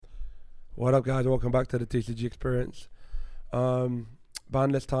What up, guys? Welcome back to the TCG experience.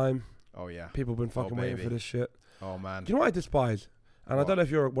 BANLIST time. Oh, yeah. People have been fucking waiting for this shit. Oh, man. Do you know what I despise? And I don't know if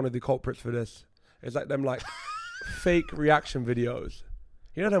you're one of the culprits for this. It's like them like fake reaction videos.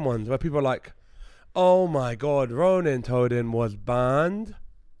 You know them ones where people are like, oh my God, Ronin Toadin was banned.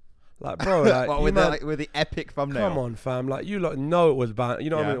 Like, bro, like, with the epic thumbnail. Come on, fam. Like, you lot know it was banned.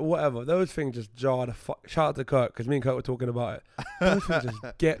 You know what I mean? Whatever. Those things just jar the fuck. Shout out to Kirk, because me and Kirk were talking about it. Those things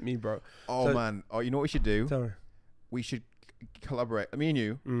just get me, bro. Oh, so, man. Oh, you know what we should do? Tell me. We should collaborate. Me and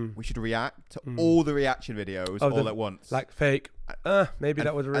you, we should react to all the reaction videos all at once. Like fake. Maybe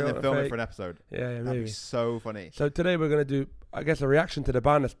that was real. And then film fake. it for an episode. Yeah, maybe. That'd be so funny. So today we're going to do, I guess, a reaction to the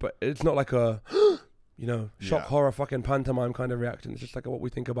BANLIST, but it's not like a... You know, shock, horror, fucking pantomime kind of reaction. It's just like what we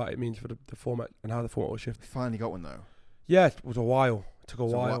think about it means for the format and how the format will shift. Finally got one, though. Yeah, it was a while. It took a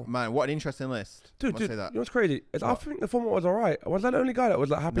while. Man, what an interesting list. Dude, you know what's crazy? I think the format was all right. Was I the only guy that was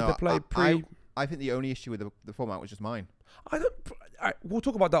like happy to play I think the only issue with the format was just mine. We'll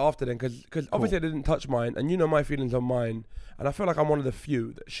talk about that after then, because obviously I didn't touch mine, and you know my feelings on mine, and I feel like I'm one of the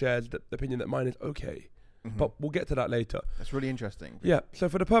few that shares the opinion that mine is okay. Mm-hmm. But we'll get to that later. That's really interesting. Yeah. So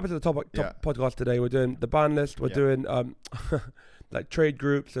for the purpose of the top podcast today, we're doing the BANLIST. We're doing like trade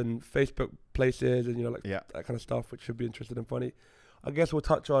groups and Facebook places and that kind of stuff, which should be interesting and funny. I guess we'll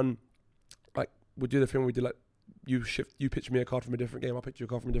touch on we'll do the thing we do like you pitch me a card from a different game, I'll pitch you a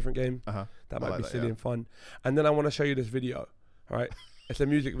card from a different game. That might be silly and fun. And then I want to show you this video. All right. It's a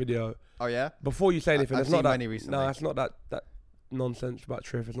music video. Oh yeah. Before you say anything, I've it's seen not many recently. No, it's not that nonsense about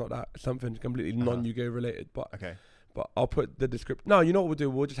Triff. It's not that. It's something completely non-Yu-Gi-Oh related. But I'll put the description. No, you know what we'll do?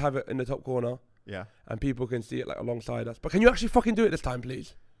 We'll just have it in the top corner. Yeah. And people can see it like alongside us. But can you actually fucking do it this time,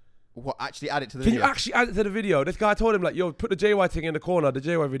 please? What? Actually add it to the video? Can you actually add it to the video? This guy told him like, yo, put the JY thing in the corner. The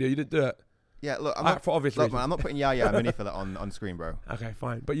JY video. You didn't do it. Yeah. Look, for obvious reasons. Man, I'm not putting mini for that on screen, bro. Okay,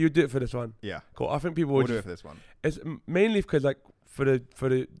 fine. But you do it for this one. Yeah. Cool. I think people will do it for this one. It's mainly because like for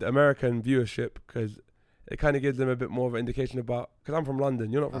the American viewership, because it kind of gives them a bit more of an indication about, because I'm from London,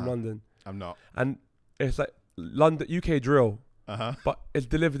 you're not from London. I'm not. And it's like London, UK drill, but it's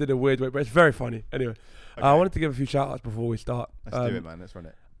delivered in a weird way, but it's very funny. Anyway, I wanted to give a few shout outs before we start. Let's do it, man. Let's run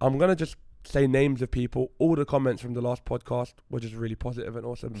it. I'm going to just say names of people. All the comments from the last podcast were just really positive and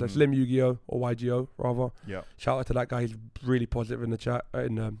awesome. So Slim Yu-Gi-Oh, or YGO rather. Yeah. Shout out to that guy. He's really positive in the chat,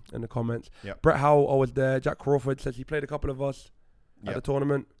 in the comments. Yep. Brett Howell, I was there. Jack Crawford says he played a couple of us at the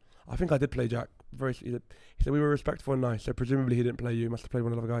tournament. I think I did play Jack. He said we were respectful and nice, so presumably he didn't play you. Must have played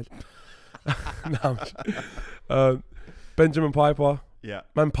one of the other guys. Benjamin Piper. Yeah.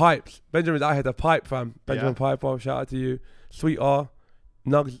 Man, Pipes. Benjamin's out here to pipe, fam. Benjamin Piper, shout out to you. Sweet R.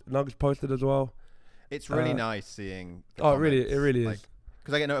 Nugs posted as well. It's really nice seeing the comments. It really is.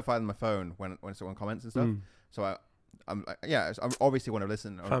 Because I get notified on my phone when someone comments and stuff. So I'm obviously want to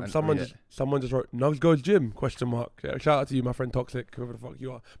listen. Someone just wrote Nugs goes gym ? Yeah, shout out to you, my friend Toxic, whoever the fuck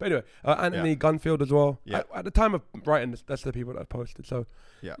you are. But anyway, Anthony Gunfield as well. Yeah. At the time of writing this, that's the people that have posted. So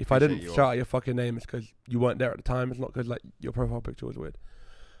if I didn't shout out your fucking name, it's because you weren't there at the time. It's not because like your profile picture was weird.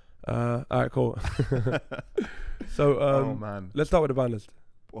 All right, cool. So man, let's start with the BANLIST.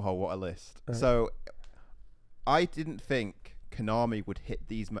 Oh, what a list! So I didn't think Konami would hit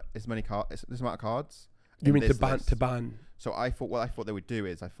this amount of cards. You mean to ban? So what I thought they would do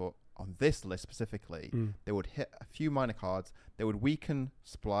is on this list specifically, they would hit a few minor cards. They would weaken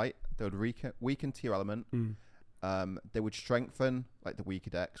Splight. They would weaken Tier Element. They would strengthen like the weaker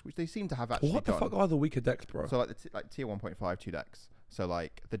decks, which they seem to have actually done. What the fuck are the weaker decks, bro? So like Tier 1.5 2 decks. So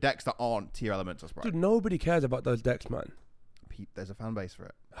like the decks that aren't Tier Elements or Splight. Dude, nobody cares about those decks, man. There's a fan base for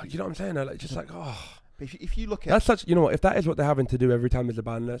it. You know what I'm saying? Like, just like, If you look at that's such, you know what? If that is what they're having to do every time there's a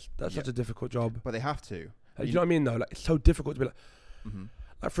ban list, that's such a difficult job. But they have to. Like, you know what I mean? Though, like it's so difficult to be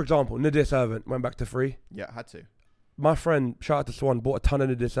like for example, Nadir Servant went back to 3. Yeah, had to. My friend, shout out to Swan, bought a ton of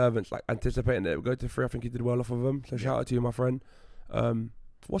Nadir Servants, like anticipating that it would go to 3. I think he did well off of them. So shout out to you, my friend.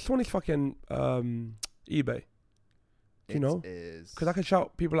 What's Swan's fucking eBay? You know, because I can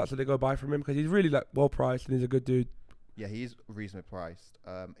shout people out so they go buy from him because he's really like well priced and he's a good dude. Yeah, he's reasonably priced.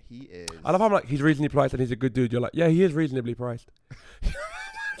 He is. I love how I'm like, he's reasonably priced and he's a good dude. You're like, yeah, he is reasonably priced.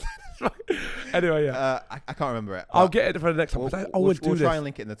 Anyway, yeah. I can't remember it. I'll get it for the next one. I always do this. We'll try and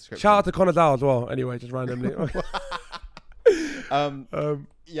link it in the description. Shout out to Connor Dow as well. Anyway, just randomly.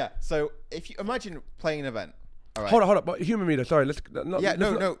 Yeah. So if you imagine playing an event. All right. Hold up. But Human Meter, sorry. No,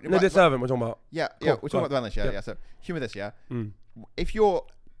 Nadir Servant we're talking about. Yeah, cool, we're talking about the ban list. Yeah. So Human this, if you're,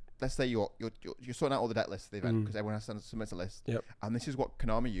 let's say you're sorting out all the deck lists of the event because everyone has to submit a list. Yep. And this is what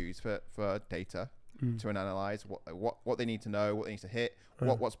Konami use for data. to analyze what they need to know, what they need to hit,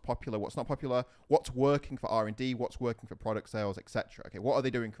 what's popular, what's not popular, what's working for R&D, what's working for product sales, etc. Okay, what are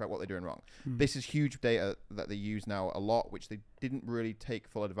they doing correct, what are they doing wrong? This is huge data that they use now a lot, which they didn't really take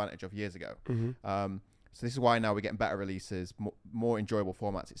full advantage of years ago. So this is why now we're getting better releases, more enjoyable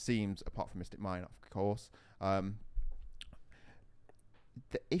formats, it seems, apart from Mystic Mine, of course.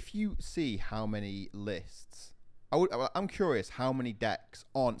 If you see how many lists, I'm curious how many decks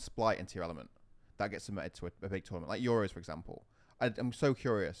aren't Splight and Tier Element that get submitted to a big tournament, like Euros, for example. I'm so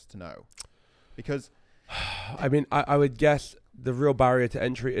curious to know, because I mean, I would guess the real barrier to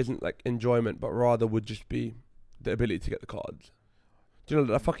entry isn't like enjoyment, but rather would just be the ability to get the cards. Do you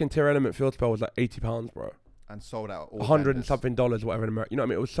know that fucking Tier Element field spell was like £80, bro, and sold out all $100 and something, whatever in America. You know what I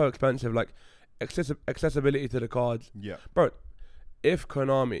mean? It was so expensive. Like accessibility to the cards. Yeah, bro. If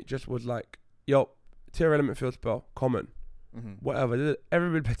Konami just was like, yo, Tier Element field spell, common, whatever.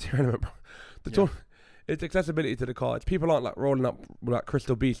 Everybody play Tier Element, bro. It's accessibility to the cards. People aren't like rolling up with like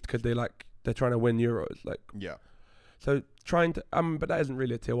Crystal Beast because they're trying to win Euros. Like, yeah. So trying to but that isn't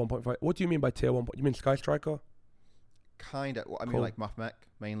really a tier 1.5. What do you mean by tier 1? You mean Sky Striker? Kind of. I mean like Math Mech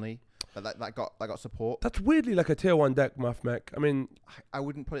mainly. But that got support. That's weirdly like a tier 1 deck, Math Mech. I mean, I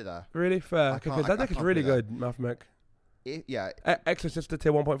wouldn't put it there. Really fair, because that deck is really good, Math Mech. Exorcist to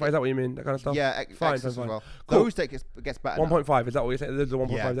tier 1.5, is that what you mean? That kind of stuff? Yeah, fine. As well. Cool. Those decks gets better 1.5, is that what you're saying? Those are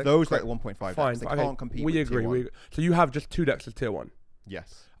 1.5 decks? Those are 1.5 decks. Fine. They can't compete with agree. tier 1. So you have just 2 decks as tier 1?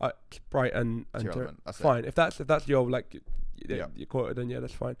 Yes. Right, and tier Element. That's fine. It. If that's your, like, your quota, then yeah,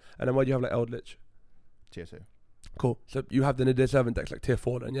 that's fine. And then what do you have, like, Eldritch? Tier 2. Cool. So you have the Nadir 7 decks, like, tier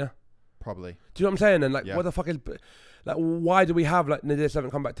 4 then, yeah? Probably. Do you know what I'm saying? And like, what the fuck is, like, why do we have like Nadir 7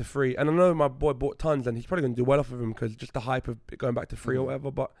 come back to free? And I know my boy bought tons, and he's probably going to do well off of him because just the hype of it going back to free or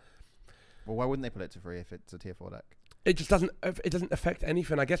whatever. But well, why wouldn't they put it to free if it's a tier 4 deck? It just doesn't. It doesn't affect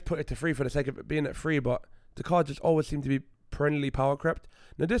anything. I guess put it to free for the sake of it being at free, but the cards just always seem to be perennially power crept.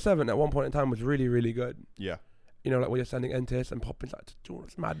 Nadir 7 at one point in time was really, really good. Yeah. You know, like when you're sending NTS and popping like,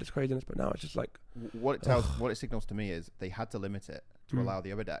 it's madness, craziness. But now it's just like what it signals to me is they had to limit it to allow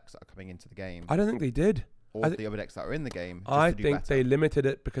the other decks that are coming into the game. I don't think they did. Or the other decks that are in the game. I think they limited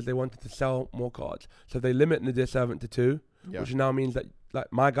it because they wanted to sell more cards. So they limit Nadir 7 to 2, which now means that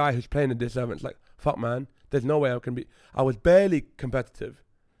like my guy who's playing Nadir 7, it's like, fuck man, there's no way I can be. I was barely competitive.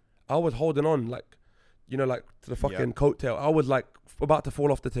 I was holding on like, you know, like to the fucking coattail. I was like about to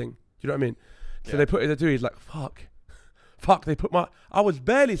fall off the thing. You know what I mean? So they put it to 2. He's like, fuck, they put I was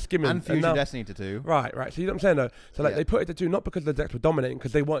barely skimming. And Fusion Destiny to 2. Right. So you know what I'm saying though? So like they put it to 2 not because the decks were dominating,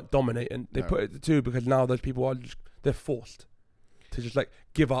 because they weren't dominating. They put it to 2 because now those people are they're forced to just like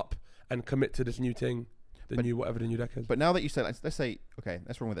give up and commit to this new thing, whatever the new deck is. But now that you say, let's say, okay,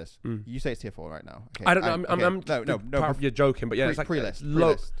 let's run with this. You say it's tier 4 right now. Okay. I don't know. No. You're joking, but yeah, it's like pre-list.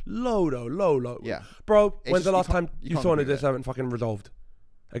 Low. Yeah, bro. When's the last time you saw Nadir 7 fucking resolved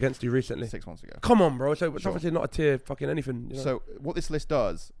against you recently? 6 months ago. Come on, bro. So it's obviously not a tier fucking anything. You know? So what this list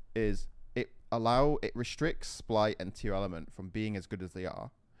does is it restricts Splight and Tier Element from being as good as they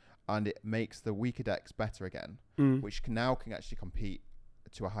are, and it makes the weaker decks better again, which can actually compete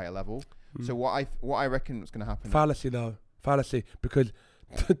to a higher level. So what I reckon is going to happen. Fallacy, because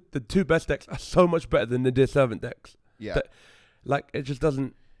the 2 best decks are so much better than the Nadir 7 decks. Yeah. Like it just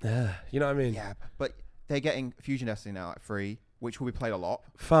doesn't. You know what I mean? Yeah, but they're getting Fusion Destiny now at free, which will be played a lot.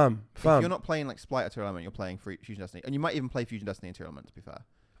 Fam. If you're not playing like Splight or Tier Element, you're playing Fusion Destiny, and you might even play Fusion Destiny and Tier Element. To be fair.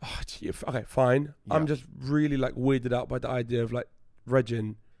 Okay, fine. Yeah. I'm just really like weirded out by the idea of like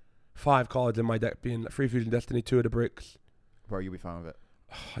regging 5 cards in my deck being like 3 Fusion Destiny, 2 of the bricks. Bro, you'll be fine with it.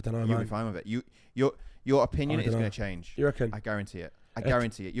 I don't know, You'll be fine with it. Your opinion is going to change. You reckon? I guarantee it.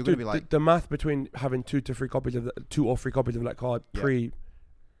 You're going to be like the math between having 2 or 3 copies of that card pre.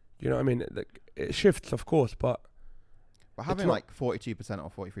 You know what I mean? It shifts, of course, but having like 42%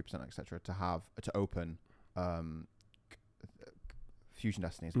 or 43%, etc., to open Fusion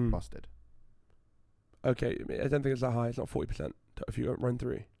Destiny is busted. Okay, I don't think it's that high. It's not 40% if you run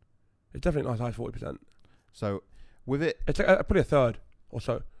 3. It's definitely not as high as 40%. So with it, it's like probably a third or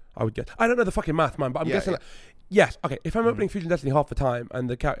so. I would guess. I don't know the fucking math, man, but I'm guessing. Like, yes, okay. If I'm opening Fusion Destiny half the time and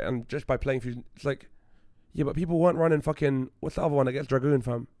just by playing Fusion, it's like, yeah, but people weren't running fucking. What's the other one that gets Dragoon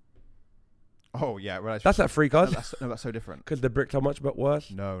from? Oh yeah, right. That's that free card. That's so different. Because the bricks are much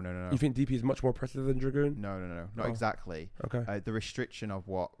worse. No. You think DP is much more oppressive than Dragoon? No, not exactly. Okay. The restriction of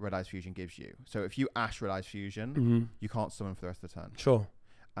what Red Eyes Fusion gives you. So if you Ash Red Eyes Fusion, you can't summon for the rest of the turn. Sure.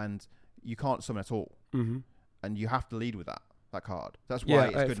 And you can't summon at all. And you have to lead with that card. That's why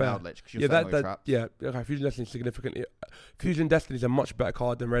it's good in Eldritch, because you're setting away traps. Yeah, okay. Fusion Destiny is significantly. Fusion Destiny is a much better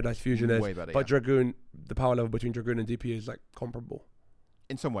card than Red Eyes Fusion is. Way better. But Dragoon, the power level between Dragoon and DP is like comparable.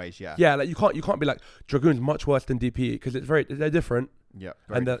 In some ways, yeah. Yeah, like you can't be like Dragoon's much worse than DPE because they're different. Yeah,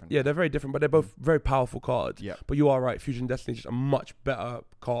 they're very different, but they're both very powerful cards. Yeah. But you are right, Fusion Destiny is just a much better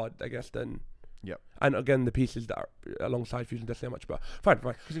card, I guess, than. Yep. And again, the pieces that are alongside Fusion Destiny are much better. Fine.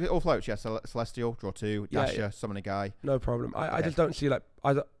 Because it all floats, yeah. Celestial, draw 2, Dasher, summon a guy. No problem. I just don't see like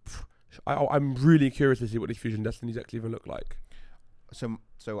I'm really curious to see what these Fusion Destinies actually even look like. So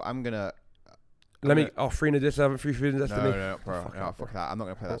I'm gonna. 3 in a disc, 3 Fusion Destiny. No, bro. Fuck that. I'm not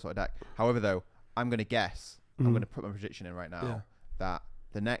gonna play that sort of deck. However, though, I'm gonna guess. I'm gonna put my prediction in right now that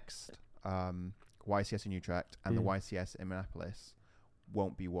the next YCS in Utrecht and the YCS in Minneapolis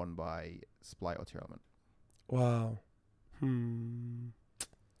won't be won by Splight or Tier Element. Wow.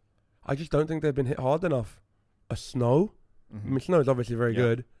 I just don't think they've been hit hard enough. A Snow? I mean, Snow is obviously very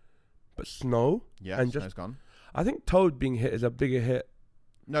good, but Snow? Yeah, and Snow's gone. I think Toad being hit is a bigger hit.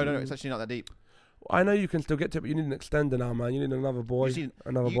 No, it's actually not that deep. I know you can still get to it, but you need an extender now, man. You need another boy,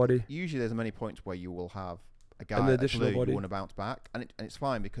 another body. Usually there's many points where you will have a guy, an additional body. You want to bounce back, and it's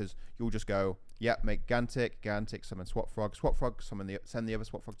fine because you'll just go, make Gantic, summon Swap Frog, send the other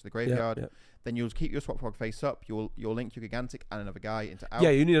Swap Frog to the graveyard. Yeah. Then you'll keep your Swap Frog face up. You'll link your Gigantic and another guy into out.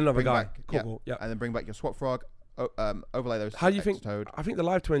 Yeah, you need another guy. Cool. Yeah, and then bring back your Swap Frog. Overlay those. How do you think? Toad. I think the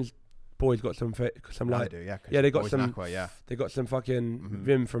Live Twins boys got some light. They do, yeah. Yeah, they got some. Aqua, they got some fucking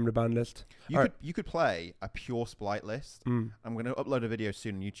Vim from the ban list. You could play a pure Splight list. I'm going to upload a video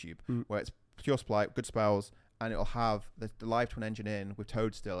soon on YouTube where it's pure Splight, good spells, and it'll have the Live Twin engine in with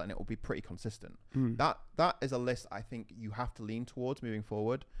Toad still, and it will be pretty consistent. That is a list I think you have to lean towards moving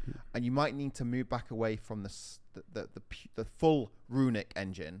forward, and you might need to move back away from the full Runic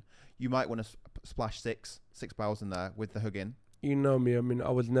engine. You might want to splash six spells in there with the Huggin. You know me. I mean, I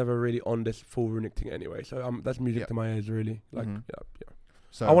was never really on this full Runic thing anyway, so that's music to my ears, really. Like,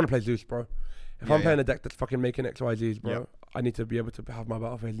 So I want to play Zeus, bro. If I'm playing a deck that's fucking making XYZs, bro, I need to be able to have my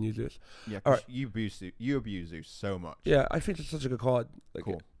battle phase and use Zeus. Yeah, because you abuse Zeus so much. Yeah, I think it's such a good card. Like,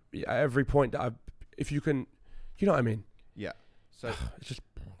 cool. At every point that if you can, you know what I mean. Yeah. So it's just.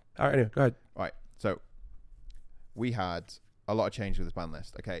 All right. Anyway, go ahead. All right. So we had a lot of change with this ban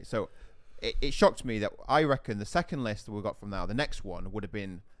list. Okay, so. It shocked me that I reckon the second list that we got from now, the next one would have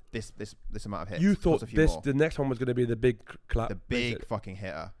been this amount of hits. You thought the next one was going to be the big clap, the big fucking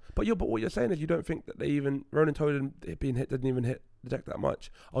hitter. But what you're saying is you don't think that they even Ronin Toad and it being hit didn't even hit the deck that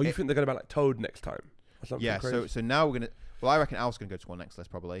much. Oh, you think they're going to be like Toad next time or something? Yeah. Crazy? So now we're gonna. Well, I reckon Al's going to go to our next list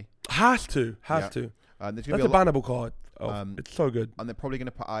probably. Has to. That's a bannable card. It's so good. And they're probably going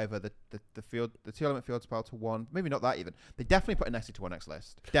to put either the Tier Element field spell to 1, maybe not that even. They definitely put a Nessie to 1 next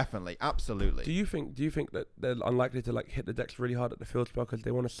list. Definitely, absolutely. Do you think that they're unlikely to like hit the decks really hard at the field spell because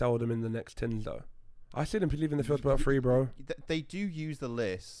they want to sell them in the next tins though? I see them leaving the field spell free, bro. They do use the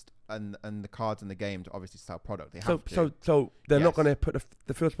list and the cards in the game to obviously sell product. They have to. So they're not going to put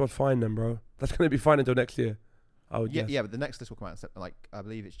the field spell fine then, bro. That's going to be fine until next year. Yeah, but the next list will come out in I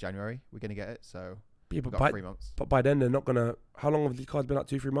believe it's January. We're going to get it, so. Yeah, but by 3 months. But by then they're not gonna. How long have these cards been out?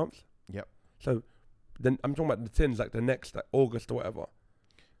 2-3 months. Yep. So, then I'm talking about the tins, like the next August or whatever.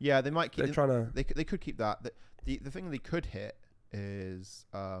 Yeah, they might keep. They're trying to. They could keep that. The thing they could hit is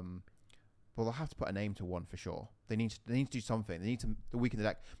well, they'll have to put a name to 1 for sure. They need to do something. They need to weaken the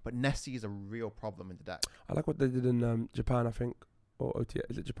deck. But Nessie is a real problem in the deck. I like what they did in Japan, I think, or OTS.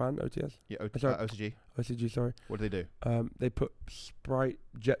 Is it Japan OTS? Yeah, OCG. OCG, sorry. What did they do? They put Sprite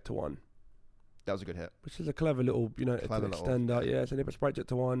Jet to 1. That was a good hit. Which is a clever little, it's an extender. Yeah, so they put Sprite Jet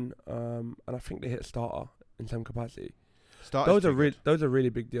to 1, and I think they hit Starter in some capacity. Those are really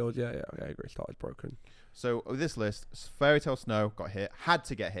big deals. Yeah, I agree. Starter's broken. So with this list, Fairy Tale Snow got hit, had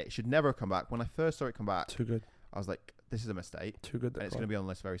to get hit. It should never have come back. When I first saw it come back, too good. I was like, this is a mistake. Too good. And it's going to be on the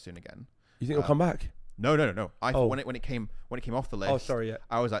list very soon again. You think it'll come back? No. I thought when it came off the list. Oh, sorry. Yeah.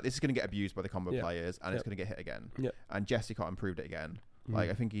 I was like, this is going to get abused by the combo players, and it's going to get hit again. Yeah. And Jesse Cott improved it again.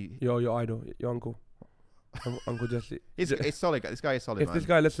 Like I think he. Your idol, your uncle. Uncle Jesse. It's solid. This guy is solid. If this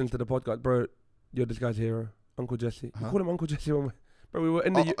guy listens to the podcast, bro, you're this guy's hero, Uncle Jesse. You call him Uncle Jesse when we were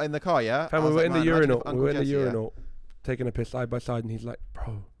in the car, yeah. Fam, we were in the urinal. We were in the urinal, taking a piss side by side, and he's like,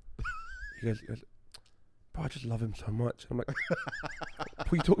 bro. He goes, bro, I just love him so much. I'm like,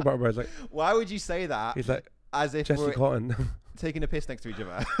 what are you talking about, bro? He's like, why would you say that? He's like, as if Jesse Cotton taking a piss next to each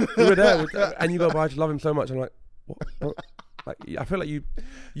other. We were there, and you go, bro, I just love him so much. I'm like, what? Like, I feel like you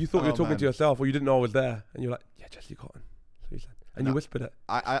thought you were talking to yourself, or you didn't know I was there, and you're like, yeah, Jesse Cotton. So you said, and you whispered it.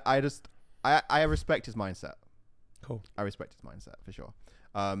 I respect his mindset. Cool. I respect his mindset for sure.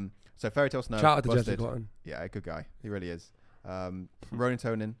 So Fairy Tale Snow. Shout out to Jesse Cotton. Yeah, a good guy. He really is. Ronin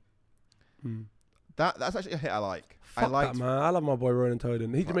Tonin. That's actually a hit I like. Fuck that, man. I love my boy Ronan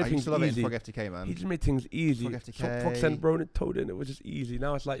Toden. He just made things easy. Frog FTK, man. He just made things easy. Frog FTK. Frog sent Ronan Toden. It was just easy.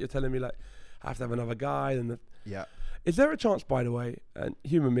 Now it's like you're telling me like I have to have another guy. And yeah. Is there a chance, by the way, and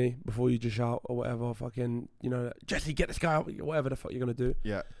humour me before you just shout or whatever, fucking, Jesse, get this guy out, whatever the fuck you're gonna do.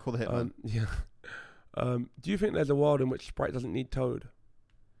 Yeah. Call the hitman. Yeah. Do you think there's a world in which Sprite doesn't need Toad?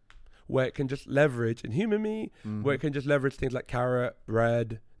 Where it can just leverage, and humour me, where it can just leverage things like Carrot,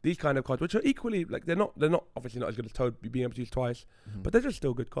 Red, these kind of cards, which are equally, like, they're not obviously not as good as Toad being able to use twice, but they're just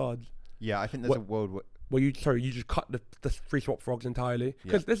still good cards. Yeah, I think there's a world where you just cut the free swap frogs entirely.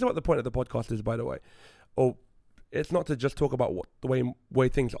 Because this is what the point of the podcast is, by the way. Or it's not to just talk about what the way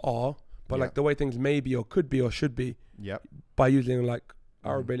things are, but like the way things may be or could be or should be. Yep. By using like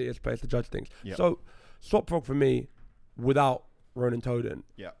our ability as players to judge things. Yep. So swap frog for me, without Ronan Toden,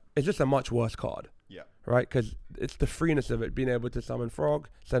 it's just a much worse card. Yeah. Right? Because it's the freeness of it, being able to summon frog,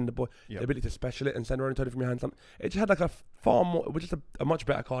 send the boy, the ability to special it and send Ronan Toden from your hand. It just had like a far more, it was just a much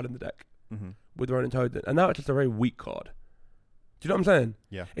better card in the deck with Ronan Toden. And now it's just a very weak card. Do you know what I'm saying?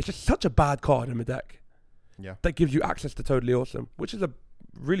 Yeah. It's just such a bad card in the deck. Yeah. That gives you access to Totally Awesome, which is a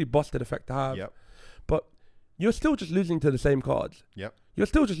really busted effect to have. Yep. But you're still just losing to the same cards. Yep. You're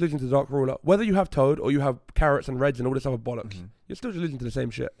still just losing to Dark Ruler. Whether you have Toad or you have Carrots and Reds and all this other bollocks, you're still just losing to the same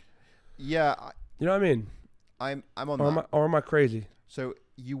shit. Yeah. You know what I mean? I'm on that. Or am I crazy? So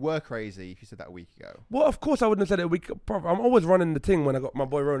you were crazy if you said that a week ago. Well, of course I wouldn't have said it a week ago. I'm always running the thing when I got my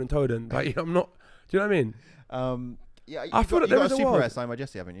boy Ronan Toden. Like, I'm not... Do you know what I mean? Yeah, I feel that there was a Super Rare signed by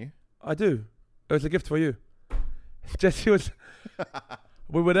Jesse, haven't you? I do. It was a gift for you. Jesse was...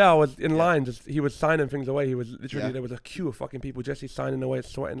 We were there. I was in line. Just he was signing things away. He was literally there was a queue of fucking people. Jesse signing away,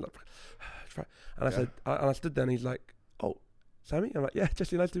 sweating. Like, and I said, I stood there, and he's like, "Oh, Sammy." I'm like, "Yeah,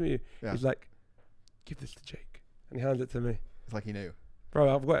 Jesse, nice to meet you." Yeah. He's like, "Give this to Jake," and he hands it to me. It's like he knew,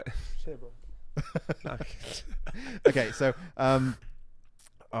 bro. I've got it. Shit, bro. Okay, so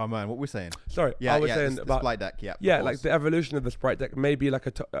oh man, what were we saying? Sorry, I was saying about the Sprite deck. Yeah, like the evolution of the Sprite deck, maybe like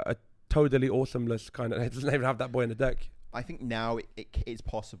a totally awesomeless kind of. It doesn't even have that boy in the deck. I think now it's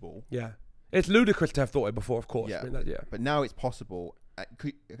possible. Yeah. It's ludicrous to have thought it before, of course. Yeah. I mean, but now it's possible.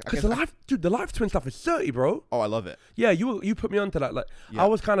 Because the live twin stuff is 30, bro. Oh, I love it. Yeah, you put me onto that. Like, I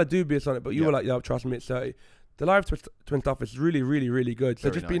was kind of dubious on it, but you were like, "Yo, trust me, it's 30." The live twin stuff is really, really, really good. So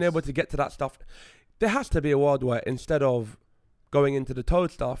just being able to get to that stuff, there has to be a world where instead of going into the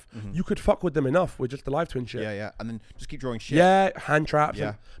Toad stuff, you could fuck with them enough with just the live twin shit. Yeah, and then just keep drawing shit. Yeah, hand traps.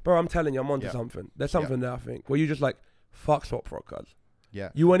 Yeah. Bro, I'm telling you, I'm onto something. There's something there, I think, where you just like, fuck swap frog cards. Yeah.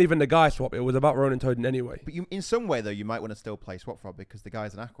 You weren't even the guy swap. It was about Ronan Toden anyway. But in some way, though, you might want to still play swap frog because the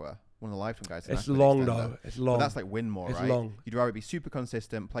guy's an Aqua. One of the live twin guys. It's long, though. It's long. But that's like win more, right? It's long. You'd rather be super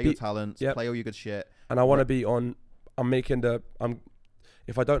consistent, play your talents, play all your good shit. And I want to be on...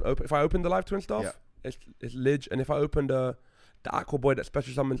 If I open the live twin stuff, it's Lidge. And if I open the Aqua Boy that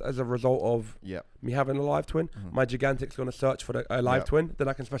special summons as a result of me having a live twin, my Gigantic's going to search for a live twin, then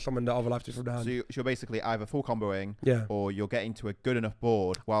I can special summon the other live twin from the hand. So you're basically either full comboing or you're getting to a good enough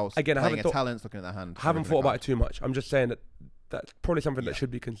board whilst playing a talents looking at the hand. I haven't thought about it too much. I'm just saying that that's probably something that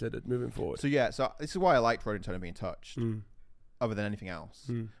should be considered moving forward. So so this is why I liked Ronan Toden being touched other than anything else.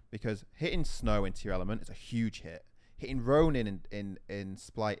 Because hitting Snow into your element is a huge hit. Hitting Ronan in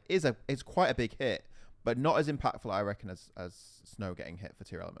Splight is quite a big hit. But not as impactful, I reckon, as Snow getting hit for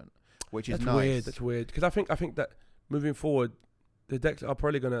tier element, which is nice. That's weird. Because I think that moving forward, the decks are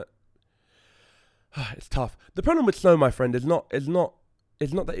probably gonna. It's tough. The problem with Snow, my friend, is not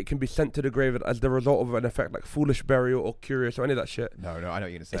that it can be sent to the grave as the result of an effect like Foolish Burial or Curious or any of that shit. No, I know what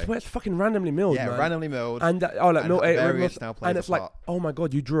you're gonna say. It's where it's fucking randomly milled. Yeah, man. Randomly milled. And and it's like, oh my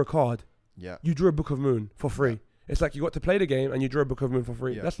god, you drew a card. Yeah. You drew a Book of Moon for free. Yeah. It's like you got to play the game and you drew a Book of Moon for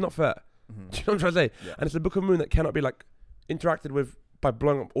free. Yeah. That's not fair. Do you know what I'm trying to say? Yeah. And it's a Book of Moon that cannot be like interacted with by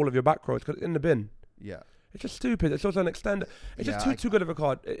blowing up all of your back rows because it's in the bin. Yeah. It's just stupid. It's also an extender. It's just too good of a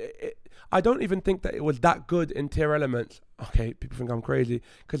card. I don't even think that it was that good in tier elements. Okay, people think I'm crazy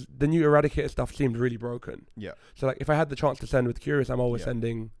because the new Eradicator stuff seemed really broken. Yeah. So like if I had the chance to send with Curious, I'm always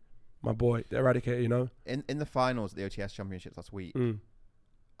sending my boy, the Eradicator, you know? In the finals of the OTS Championships last week,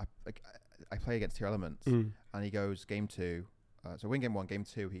 I play against tier elements and he goes game 2. So win game 1, game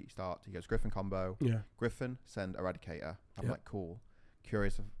 2, he goes Griffin combo. Yeah. Griffin, send Eradicator. I'm like, cool.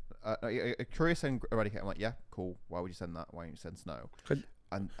 Curious and Eradicator. I'm like, yeah, cool. Why would you send that? Why don't you send Snow?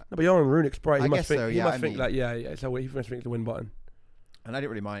 No, but you're on Runic Sprite. He must think that, so he must think it's the win button. And I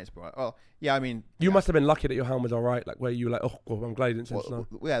didn't really mind it. But, well, yeah, I mean... You must have been lucky that your hand was all right, like where you were like, oh, well, I'm glad you didn't send Snow.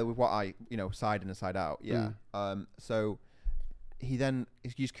 Yeah, with what I, side in and side out, yeah. So... he then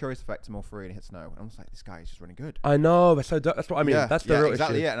used Curious Effect to mill 3 and hit Snow. And I was like, this guy is just running good. I know, but that's what I mean. That's the real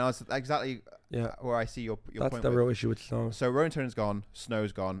exactly, issue. Yeah, and I was exactly where I see your point. That's the real issue with Snow. So Ronin Tonen's gone,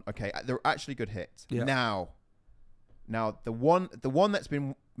 Snow's gone. Okay, they're actually good hits. Yeah. Now the one that's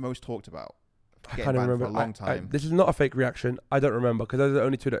been most talked about. I can't remember for a long time. This is not a fake reaction. I don't remember because those are the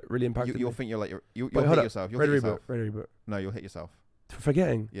only two that really impacted You'll me. think you'll hit yourself. Red Reboot. No, you'll hit yourself. For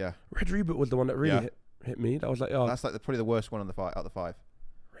forgetting. Yeah. Red Reboot was the one that really hit me. That was like, oh. That's like probably the worst one on out of the 5.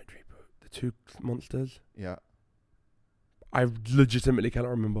 Red Reboot. The 2 monsters. Yeah. I legitimately cannot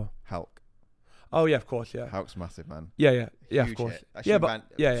remember. Hulk. Oh yeah, of course, yeah. Hulk's massive, man. Yeah, of course. Yeah,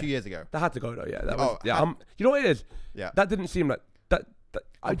 but 2 years ago. That had to go though. Yeah, that was. You know what it is? Yeah. That didn't seem like that.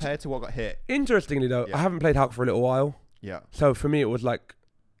 Compared to what got hit. Interestingly though, I haven't played Hulk for a little while. Yeah. So for me, it was like,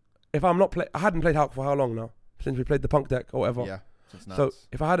 if I'm not I hadn't played Hulk for how long now? Since we played the Punk deck or whatever. Yeah. So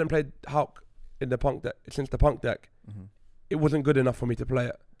if I hadn't played Hulk in the Punk deck since the Punk deck, it wasn't good enough for me to play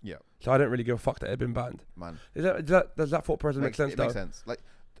it. Yeah. So I didn't really give a fuck that it had been banned. Man. Does that thought process make sense? It makes sense. Like,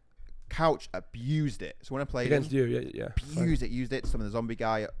 Couch abused it. So when I played against him, you, used it. Some of the zombie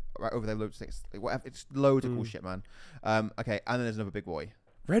guy right over there, whatever. It's loads of cool shit, man. Okay, and then there's another big boy.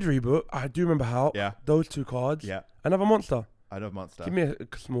 Red Reboot. I do remember how. Yeah. Those 2 cards. Yeah. Another monster. Another monster. Give me a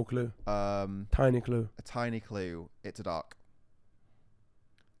small clue. Tiny clue. A tiny clue. It's a dark.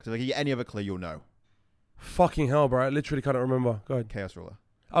 Because if I give you any other clue, you'll know. Fucking hell, bro! I literally can't remember. Go ahead. Chaos Ruler.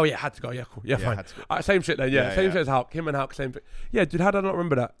 Oh yeah, had to go. Yeah, cool. Yeah, fine. Same shit then. Yeah, same shit as Hulk. Him and Hulk, same thing. Yeah, dude, how did I not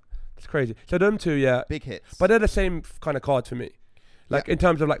remember that? It's crazy. So them 2, yeah, big hits. But they're the same kind of cards for me. Like in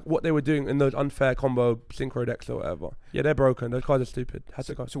terms of like what they were doing in those unfair combo synchro decks or whatever. Yeah, they're broken. Those cards are stupid.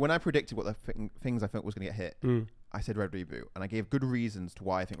 So when I predicted what the things I think was going to get hit, I said Red Reboot, and I gave good reasons to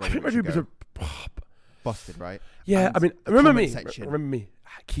why I think Red Reboot are busted, right? Yeah, and I mean, remember me.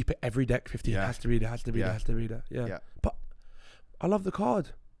 Keep it every deck 50. Yeah. It has to be there. Yeah. But I love the card.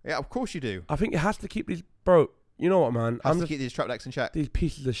 Yeah, of course you do. I think it has to keep these, bro. You know what, man? Has to keep these trap decks in check. These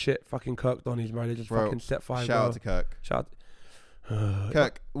pieces of shit, fucking Kirk Donnies, bro. They just fucking set 5. Shout out to Kirk.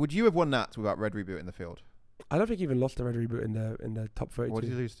 Kirk, would you have won that without Red Reboot in the field? I don't think he even lost the Red Reboot in the top 32. What did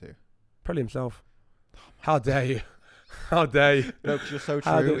he lose to? Probably himself. How dare you? How dare you? No, because you're so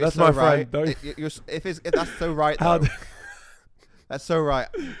true. That's so my right. friend. If that's so right, though. That's so right.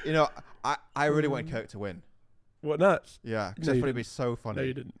 You know, I really want Kirk to win. What, nuts? Yeah, because that'd probably be so funny. No,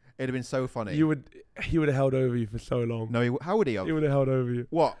 you didn't. It'd have been so funny. He would have held over you for so long. No, how would he have? He would have held over you.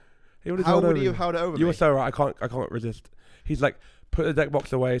 What? How would he have held it over me? You were so right. I can't resist. He's like, put the deck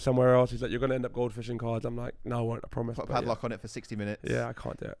box away somewhere else. He's like, you're going to end up goldfishing cards. I'm like, no, I won't. I promise. Put a padlock on it for 60 minutes. Yeah, I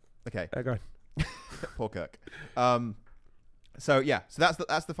can't do it. Okay. Go. Poor Kirk. So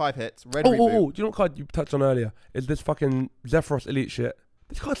that's the 5 hits. Red Reboot. Reboot. Do you know what card you touched on earlier? Is this fucking Zephyros Elite shit?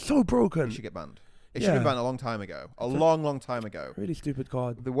 This card's so broken. It should get banned. It should have been banned a long time ago. A long time ago. Really stupid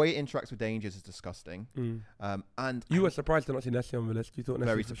card. The way it interacts with dangers is disgusting. And you were surprised to not see Nessie on the list. You thought Nessie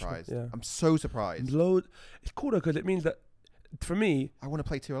very surprised. Sure. Yeah. I'm so surprised. It's cool though because it means that for me, I want to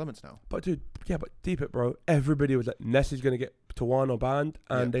play 2 elements now. But dude, but deep it, bro. Everybody was like, Nessie's gonna get to 1 or banned,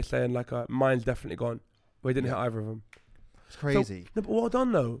 and they saying like, mine's definitely gone. We didn't hit either of them. It's crazy. So, no, but well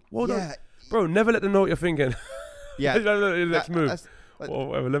done though. Well done, bro. Never let them know what you're thinking. Yeah. Your next move. Or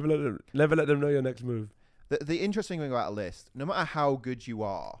whatever. Never let them know your next move. The interesting thing about a list, no matter how good you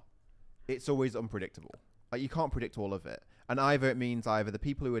are, it's always unpredictable. Like you can't predict all of it, and either it means the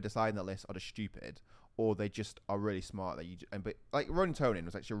people who are deciding the list are just stupid, or they just are really smart. But like Ronin Tonin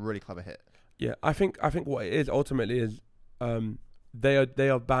was actually a really clever hit. Yeah, I think what it is ultimately is they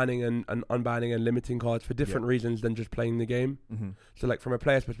are banning and unbanning and limiting cards for different reasons than just playing the game. So like from a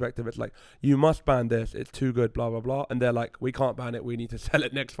player's perspective, it's like you must ban this. It's too good. Blah blah blah. And they're like, we can't ban it. We need to sell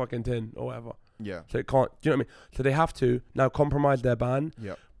it next fucking tin or whatever. Yeah. So it can't. Do you know what I mean? So they have to now compromise their ban.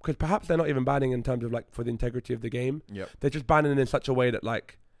 Yeah. Because perhaps they're not even banning in terms of like for the integrity of the game. Yeah. They're just banning in such a way that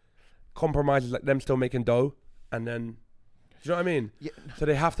like compromises like them still making dough, and then do you know what I mean? Yeah. So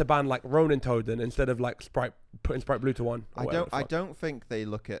they have to ban like Ronin Toad then instead of like putting Sprite Blue to 1. I don't think they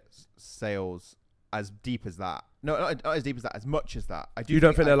look at sales as deep as that. No, not as deep as that. As much as that. You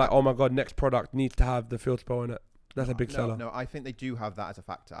don't think they're like, oh my god, next product needs to have the field spell in it? That's a big seller. No, I think they do have that as a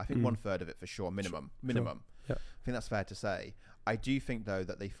factor. I think 1/3 of it for sure, minimum. Sure. I Yeah. think that's fair to say. I do think though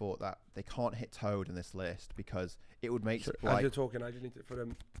that they thought that they can't hit Toad in this list because it would make as you're talking, I just need to for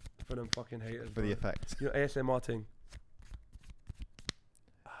them fucking haters for the effect. You know, ASMR thing.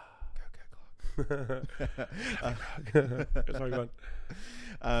 Sorry, go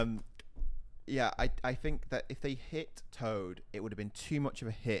on. Yeah, I think that if they hit Toad, it would have been too much of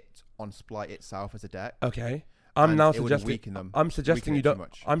a hit on Splight itself as a deck. Okay. I'm now suggesting. Weaken them. I'm suggesting you don't.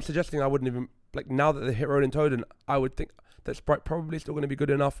 I'm suggesting I wouldn't even like now that they hit Ronin Toad, and I would think that Sprite probably still going to be good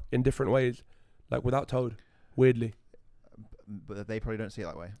enough in different ways, like without Toad. Weirdly, but they probably don't see it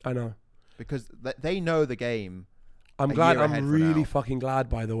that way. I know, because they know the game. I'm glad. I'm really fucking glad.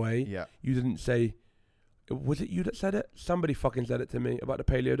 By the way, you didn't say. Was it you that said it? Somebody fucking said it to me about the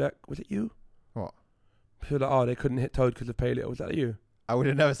Paleo deck. Was it you? What? So like, oh, they couldn't hit Toad because of Paleo. Was that you? I would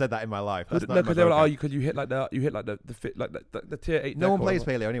have never said that in my life. No, because they were like, oh, because you hit like the fit like the tier 8. No one plays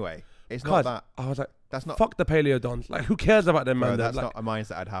Paleo anyway. It's not that. I was like, that's not. Fuck the Paleo dons. Like, who cares about them, man? That's like, not a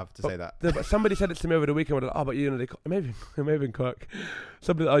mindset I'd have to say that. But somebody said it to me over the weekend. Like, oh, but you know, it may have been Kirk.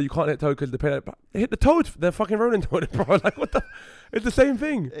 Somebody, oh, you can't hit Toad because the Paleo. But they hit the Toad. They're fucking Ronin Toad, bro. Like, what the? It's the same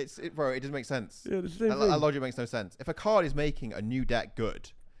thing. Bro. It doesn't make sense. Yeah, it's the same thing. That logic makes no sense. If a card is making a new deck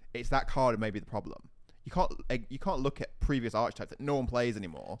good, it's that card that may be the problem. You can't look at previous archetypes that no one plays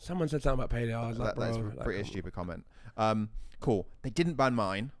anymore. Someone said something about Paleo. I was like, bro, that's a pretty stupid comment. Cool. They didn't ban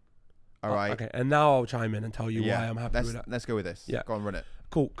mine. All right. Okay, and now I'll chime in and tell you why I'm happy with that. Let's go with this. Yeah. Go on, run it.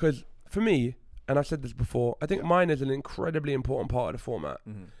 Cool, because for me, and I've said this before, I think mine is an incredibly important part of the format.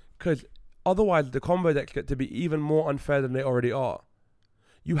 Because otherwise, the combo decks get to be even more unfair than they already are.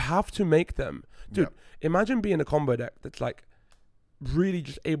 You have to make them. Dude, imagine being a combo deck that's like really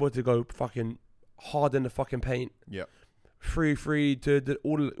just able to go fucking hard in the fucking paint. Yeah. Free to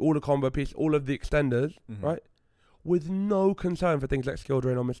all the combo pieces, all of the extenders, right? With no concern for things like Skill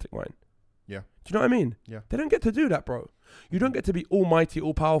Drain or Mystic Mine. Yeah. Do you know what I mean? Yeah. They don't get to do that, bro. You don't get to be almighty,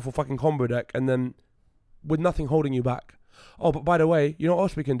 all-powerful fucking combo deck and then with nothing holding you back. Oh, but by the way, you know what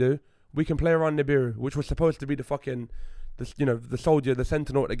else we can do? We can play around Nibiru, which was supposed to be the fucking, the soldier, the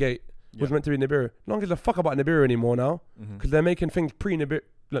sentinel at the gate. Was meant to be Nibiru. No one gives a fuck about Nibiru anymore now. Because they're making things pre-Nibiru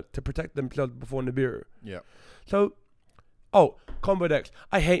to protect themselves before Nibiru. Yeah. So, combo decks.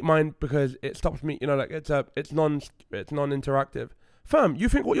 I hate mine because it stops me. You know, like it's non-interactive. Fam, you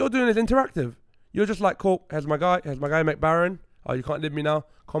think what you're doing is interactive? You're just like, cool. Here's my guy, make Baron. Oh, you can't live me now.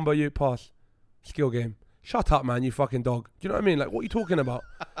 Combo you, pass. Skill game. Shut up, man. You fucking dog. Do you know what I mean? Like, what are you talking about?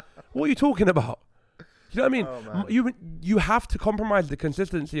 What are you talking about? Do you know what I mean? You have to compromise the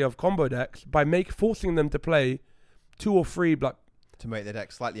consistency of combo decks by forcing them to play 2 or 3 like. To make the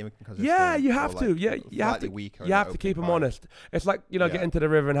deck slightly inconsistent. Yeah, you have to. Yeah, you have to. Weaker you have to keep them honest. It's like, get into the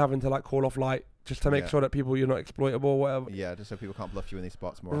river and having to like call off light just to make sure that you're not exploitable or whatever. Yeah, just so people can't bluff you in these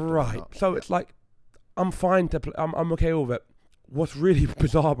spots more. Right. So it's like, I'm fine to play. I'm okay with it. What's really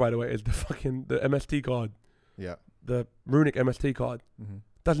bizarre, by the way, is the MST card. Yeah. The runic MST card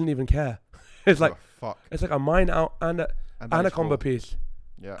doesn't even care. It's like it's like a mine out and a combo piece.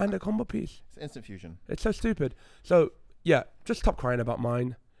 Yeah. And a combo piece. It's instant fusion. It's so stupid. So. Yeah, just stop crying about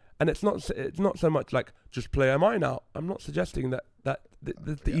mine. And it's not so much like just play a mine out. I'm not suggesting that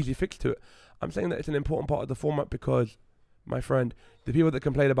the easy fix to it. I'm saying that it's an important part of the format because, my friend, the people that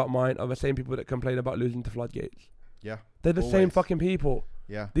complain about mine are the same people that complain about losing to floodgates. Yeah. They're the same fucking people.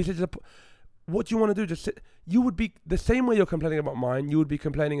 Yeah. These are just what do you want to do? Just sit. You would be the same way you're complaining about mine. You would be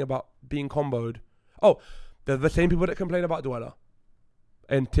complaining about being comboed. Oh, they're the same people that complain about Dweller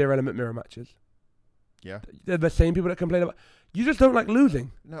and tier element mirror matches. Yeah. They're the same people that complain about. You just don't like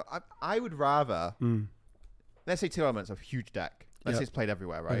losing. No, I would rather. Let's say tier element's a huge deck. Let's say it's played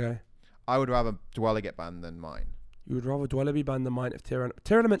everywhere, right? Okay. I would rather Dweller get banned than mine. You would rather Dweller be banned than mine if tier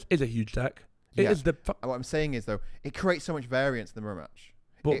elements is a huge deck. It is the. What I'm saying is though, it creates so much variance in the mirror match.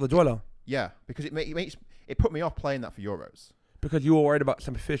 But the Dweller. Yeah, because it put me off playing that for Euros. Because you were worried about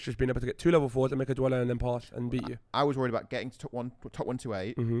some fish just being able to get 2 level 4s and make a Dweller and then pass and beat you. I was worried about getting to top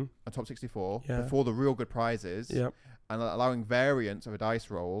 128 and top 64 before the real good prizes and allowing variance of a dice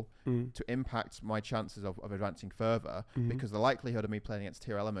roll to impact my chances of advancing further because the likelihood of me playing against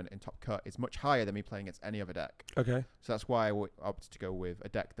tier element in top cut is much higher than me playing against any other deck. Okay. So that's why I opted to go with a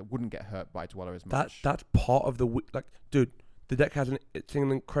deck that wouldn't get hurt by Dweller as much. That's part of the dude. The deck has an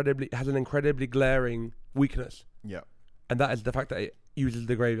incredibly glaring weakness. Yeah. And that is the fact that it uses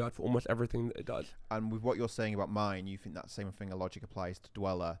the graveyard for almost everything that it does. And with what you're saying about mine, you think that same thing of logic applies to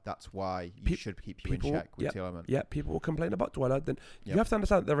Dweller. That's why you should keep you in check with tier element. Yeah, people will complain about Dweller. Then you have to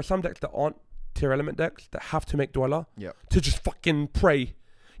understand there are some decks that aren't tier element decks that have to make Dweller to just fucking pray.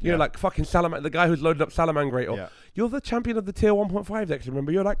 You know, like fucking Salaman, the guy who's loaded up Salamangreator. You're the champion of the tier 1.5 decks,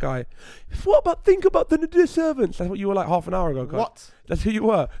 remember? You're that guy. Think about the Nadir Servants. That's what you were like half an hour ago, guys. What? That's who you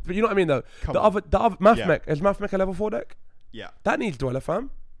were. But you know what I mean, though? The other Math Mech, is Math Mech a level 4 deck? Yeah. That needs Dweller,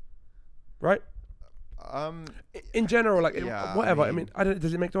 fam. Right? In general, like, whatever. I mean,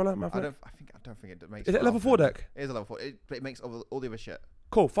 does it make Dweller, Math Mech? I don't think it makes. Is it a level 4 deck? It is a level 4. But it makes all the other shit.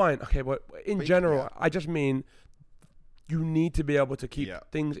 Cool, fine. Okay, but in general, I just mean you need to be able to keep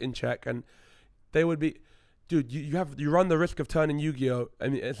things in check, and they would be. dude, you run the risk of turning Yu-Gi-Oh. I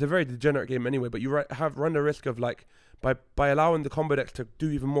mean, it's a very degenerate game anyway, but you run the risk of like by allowing the combo decks to do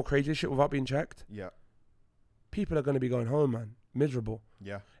even more crazy shit without being checked. Yeah. People are going to be going home, man, miserable.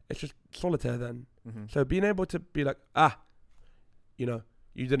 Yeah. It's just solitaire then. Mm-hmm. So being able to be like, you know,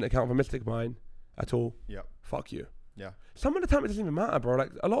 you didn't account for Mystic Mine at all. Yeah. Fuck you. Yeah. Some of the time it doesn't even matter, bro.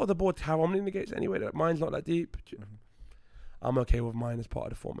 Like a lot of the boards have Omni negates anyway. Like, mine's not that deep. Mm-hmm. I'm okay with mine as part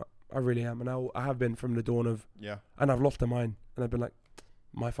of the format. I really am, and I have been from the dawn of. Yeah. And I've lost a mine, and I've been like,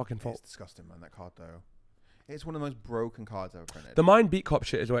 my fucking fault. It's disgusting, man. That card though. It's one of the most broken cards ever printed. The mine beat cop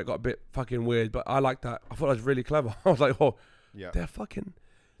shit is where it got a bit fucking weird, but I like that. I thought that was really clever. I was like, oh, yeah. They're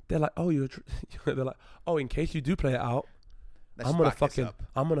like, oh, they're like, oh, in case you do play it out, I'm gonna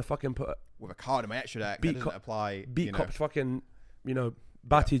fucking put with a card in my extra deck that doesn't apply. Beat cop's fucking,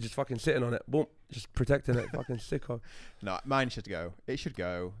 Batty just fucking sitting on it, boom, just protecting it, fucking sicko. No, mine should go. It should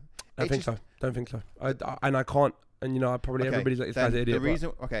go. Don't think so. I can't. And probably everybody's like, this guy's an idiot. The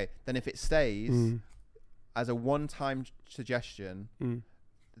reason, then if it stays as a one-time suggestion,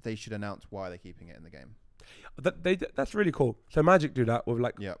 they should announce why they're keeping it in the game. That's really cool. So Magic do that with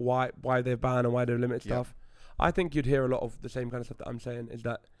like why they've banned and why they've limited stuff. I think you'd hear a lot of the same kind of stuff that I'm saying. Is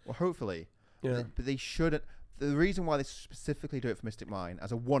that hopefully, yeah. But they shouldn't. The reason why they specifically do it for Mystic Mine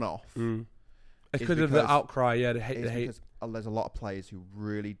as a one-off, it's because of the outcry. Yeah, the hate. Because there's a lot of players who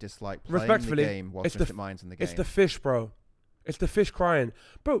really dislike playing the game whilst Mystic Mine's in the game. It's the fish, bro. It's the fish crying,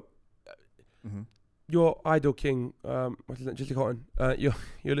 bro. Your idol king, what's his name? Jesse Cotton.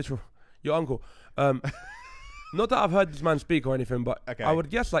 Your uncle. Not that I've heard this man speak or anything, but I would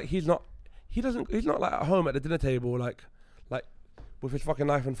guess like he's not like at home at the dinner table like with his fucking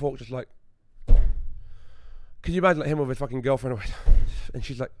knife and fork just like. Can you imagine like him with his fucking girlfriend and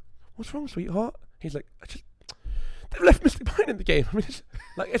she's like, "What's wrong, sweetheart?" He's like, "They've left Mystic Mine in the game." I mean,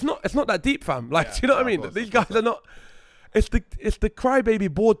 it's not that deep, fam. Like, do you know what I mean? These guys are not. It's the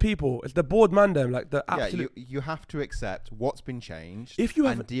crybaby bored people. It's the bored man them. Like the absolute. Yeah, you have to accept what's been changed.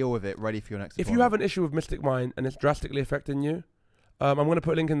 And deal with it, ready for your next. If you have an issue with Mystic Mine and it's drastically affecting you, I'm gonna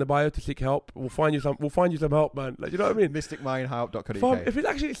put a link in the bio to seek help. We'll find you some help, man. Like, you know what I mean? MysticMineHelp.co.uk. If it's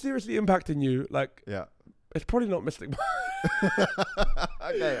actually seriously impacting you, like, it's probably not Mystic Mine.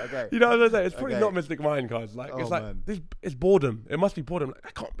 Okay. You know what I'm saying? It's probably not Mystic Mine, guys. Like, it's like it's boredom. It must be boredom. Like,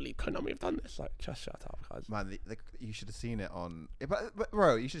 I can't believe Konami have done this. Like, just shut up, guys. Man, you should have seen it on. But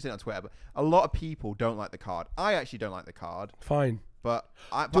bro, you should have seen it on Twitter. But a lot of people don't like the card. I actually don't like the card. Fine. But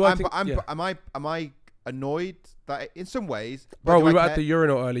am I annoyed that in some ways? Bro, we were at the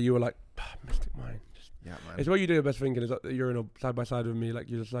urinal earlier. You were like, Mystic Mine. Yeah, man. It's what you do your best thinking is at the urinal side by side with me. Like,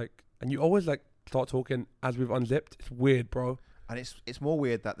 you're just like, and you always like start talking as we've unzipped. It's weird, bro. And it's more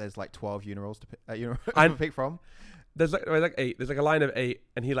weird that there's like 12 urinals to pick from. There's like 8. There's like a line of 8,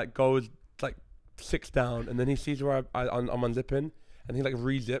 and he like goes like 6 down, and then he sees where I'm unzipping, and he like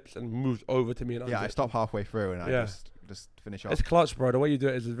re-zips and moves over to me. And I stop halfway through, and I just finish off. It's clutch, bro. The way you do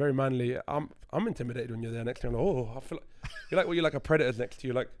it is very manly. I'm intimidated when you're there next to me. I'm like, I feel like you're like a predator's next to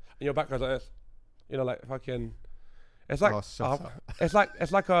you, like, and your back goes like this. Like fucking. It's like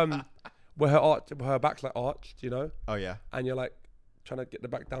it's like where her back's like arched, Oh yeah. And you're like trying to get the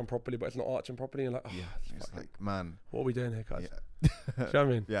back down properly, but it's not arching properly. And you're like, it's like, man, what are we doing here, guys? Yeah. Do you know what I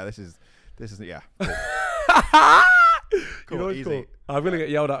mean? Yeah, this is yeah. Cool, easy. Cool. I'm gonna get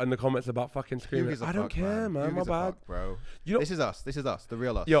yelled at in the comments about fucking screaming. I don't care, man. My bad, bro. This is us, the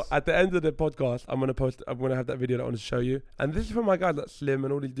real us. Yo, at the end of the podcast, I'm gonna have that video that I want to show you. And this is for my guys like Slim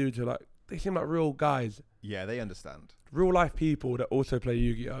and all these dudes who are like, they seem like real guys. Yeah, they understand. Real life people that also play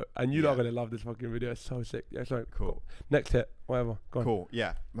Yu-Gi-Oh! And you're not gonna love this fucking video. It's so sick. Yeah, so cool. Next hit, whatever. Go on. Cool.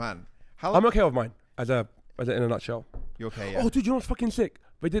 Yeah, man. I'm okay with mine as in a nutshell. You okay? Yeah. Oh, dude, you know what's fucking sick?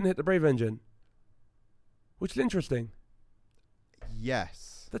 They didn't hit the Brave engine, which is interesting.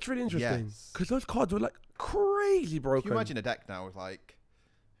 Yes. That's really interesting. Because those cards were like crazy broken. Can you imagine a deck now with like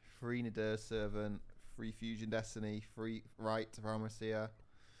 3 Nadir Servant, 3 Fusion Destiny, 3 Right of Armacia?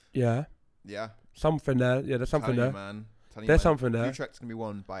 Yeah. Yeah. Something there. Yeah, there's something there. Man. There's something there. Utrecht's going to be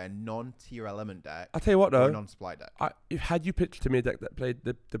won by a non-tier element deck. I'll tell you what though. Or a non-supply deck. Had you pitched to me a deck that played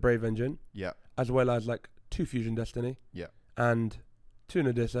the Brave engine. Yeah. As well as like 2 Fusion Destiny. Yeah. And 2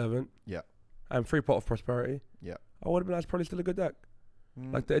 Nadir Servant. Yeah. And 3 Pot of Prosperity. Yeah. I would have been. That's probably still a good deck.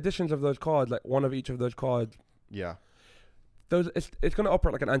 Like the additions of those cards, like one of each of those cards. Yeah. It's going to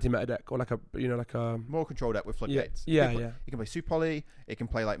operate like an anti-meta deck or like a more control deck with floodgates. Yeah. You can play Super Poly. It can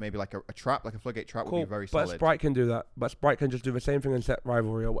play like maybe like a trap, like a floodgate trap would be very solid. But Sprite can do that. But Sprite can just do the same thing and set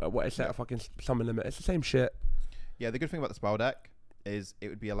rivalry or what it set a fucking summon limit. It's the same shit. Yeah, the good thing about the spell deck is it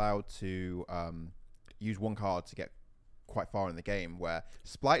would be allowed to use one card to get quite far in the game, where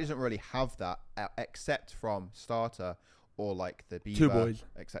Splight doesn't really have that except from starter or like the Beaver, 2 boys,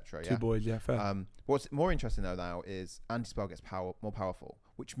 etc. 2 boys, yeah, fair. What's more interesting though now is anti-spell gets more powerful,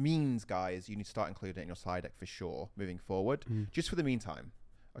 which means, guys, you need to start including it in your side deck for sure moving forward, just for the meantime.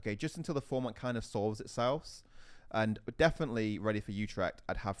 Okay, just until the format kind of solves itself. And definitely ready for Utrecht,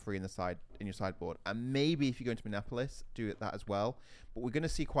 I'd have 3 in your sideboard. And maybe if you go into Minneapolis, do that as well. But we're going to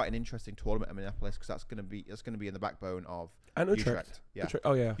see quite an interesting tournament at Minneapolis, because that's going to be in the backbone of Utrecht. Yeah.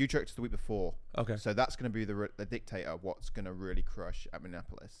 Oh yeah. Utrecht's the week before. Okay. So that's going to be the dictator of what's going to really crush at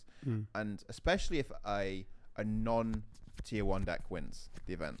Minneapolis. And especially if a non-tier 1 deck wins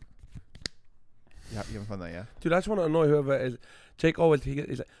the event. You having fun there, yeah? Dude, I just want to annoy whoever it is. Jake always,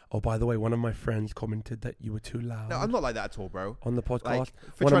 he's like, oh, by the way, one of my friends commented that you were too loud. No, I'm not like that at all, bro. On the podcast. Like,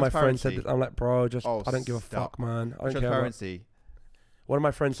 one of my friends said this. I'm like, bro, I don't give a fuck, man. I don't transparency. care. One of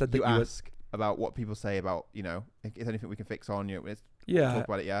my friends said that you ask about what people say about, if anything we can fix on you. Talk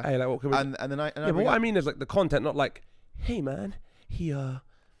about it, yeah? Hey, like, what can we... And then but what I mean is, like, the content, not like, hey, man, he was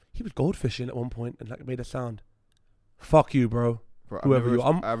goldfishing at one point and, like, made a sound. Fuck you, bro. Bro, whoever you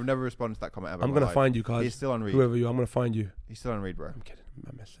are. I've never responded to that comment ever. I'm going to find you, guys. He's still on read. Whoever you are, I'm going to find you. He's still on read, bro. I'm kidding.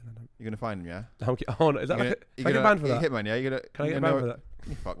 I'm messing. You're going to find him, yeah? Oh, no. Is that can I get banned for that? Hitman, yeah? Can I get banned for that?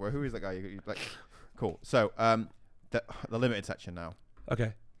 Fuck, bro. Who is that guy? Cool. So, the limited section now.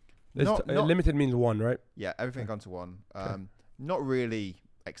 Okay. Limited means 1, right? Yeah, everything gone to 1. Not really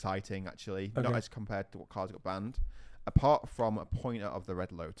exciting, actually. Okay. Not as compared to what cards got banned. Apart from a pointer of the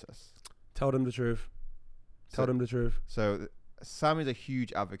Red Lotus. Tell them the truth. Tell them the truth. So... Sam is a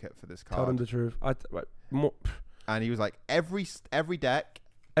huge advocate for this card. Tell them the truth. And he was like, every deck,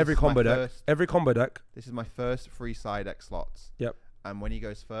 every combo deck. This is my first 3 side deck slots. Yep. And when he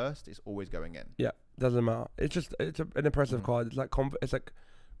goes first, it's always going in. Yeah, doesn't matter. It's an impressive card. It's like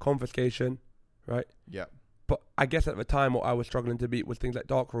confiscation, right? Yeah. But I guess at the time, what I was struggling to beat was things like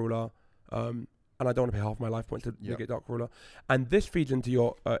Dark Ruler, and I don't want to pay half my life points to get Dark Ruler. And this feeds into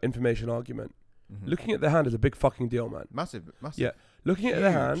your information argument. Looking at the hand is a big fucking deal, man. Massive. Yeah. Looking at the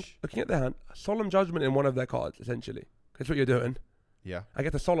hand, solemn judgment in one of their cards, essentially. That's what you're doing. Yeah. I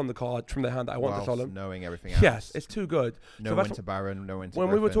get to solemn the card from the hand that I want to solemn. Knowing everything else. Yes, it's too good. No when to Baron, no when to When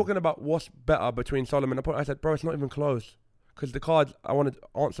Griffin. we were talking about what's better between Solemn and Appointer, I said, bro, it's not even close. Because the cards I wanted to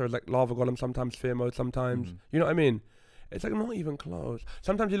answer is like Lava Golem, sometimes Fear Mode, sometimes. You know what I mean? It's like not even close.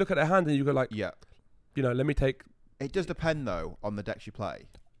 Sometimes you look at a hand and you go like, let me take... It does depend, though, on the decks you play.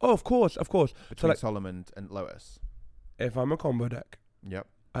 Oh, of course. Between Solomon and Lotus. If I'm a combo deck,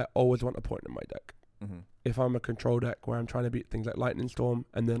 I always want a point in my deck. If I'm a control deck where I'm trying to beat things like Lightning Storm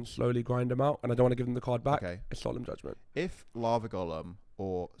and then slowly grind them out and I don't want to give them the card back, it's Solemn Judgment. If Lava Golem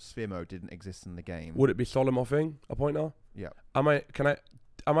or Sphere Mode didn't exist in the game... Would it be Solemn offing a pointer? Yeah. Am I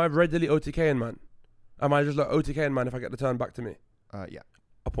readily OTKing, man? Am I just like OTKing, man, if I get the turn back to me? Yeah.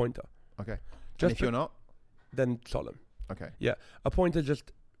 A pointer. Okay. And if you're not? Then Solemn. Okay. Yeah. A pointer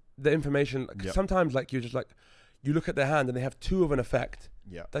just... The information, sometimes like you're just like, you look at their hand and they have 2 of an effect.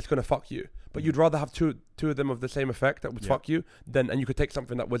 Yeah. That's going to fuck you. But you'd rather have two of them of the same effect that would fuck you and you could take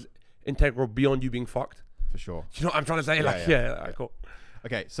something that was integral beyond you being fucked. For sure. Do you know what I'm trying to say? Cool.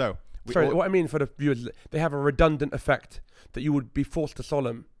 Okay, so. What I mean for the viewers, they have a redundant effect that you would be forced to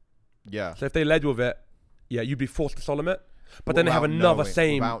solemn. Yeah. So if they led with it, you'd be forced to solemn it. But then they have another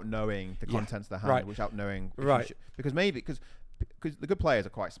same. Without knowing the contents of the hand, without knowing. Because the good players are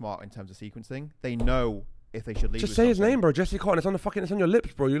quite smart in terms of sequencing. They know if they should lead. Just say his name, bro. Jesse Cotton. It's on your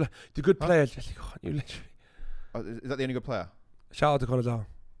lips, bro. The good players, Jesse Cotton. You literally. Oh, is that the only good player? Shout out to Connor Zhao.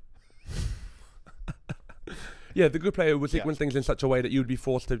 Yeah, the good player would sequence things in such a way that you would be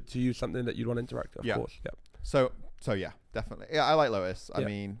forced to use something that you'd want to interact with. Of course. Yeah. So yeah, definitely. Yeah, I like Lotus. I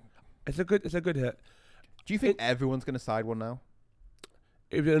mean, it's a good hit. Do you think everyone's going to side one now?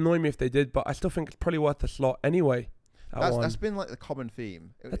 It would annoy me if they did, but I still think it's probably worth the slot anyway. That's been like the common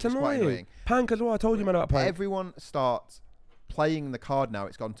theme. It's annoying. Pank as well. I told you, man, about Pank. Everyone starts playing the card now.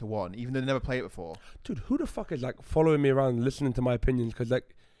 It's gone to 1, even though they never played it before. Dude, who the fuck is like following me around and listening to my opinions? Because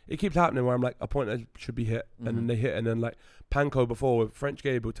like it keeps happening where I'm like, a pointer should be hit, and then they hit, and then like Panko before with French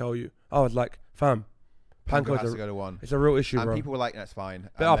Gabe will tell you, I was like, fam, Panko has to go to 1. It's a real issue, and bro. People were like, that's fine.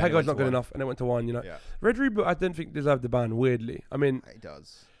 But Panko's not good enough, and it went to 1. You know, Red Reboot I didn't think deserved the ban. Weirdly, I mean, it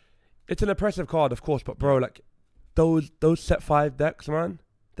does. It's an impressive card, of course, but bro, like those set 5 decks, man,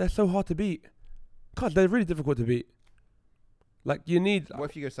 they're so hard to beat. God, they're really difficult to beat. Like you need. What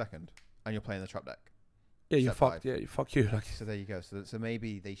if you go second and you're playing the trap deck? Yeah, you're fucked. 5. Yeah, fuck you. Like, so there you go. So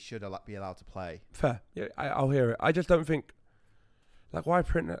maybe they should be allowed to play. Fair. Yeah, I'll hear it. I just don't think. Like, why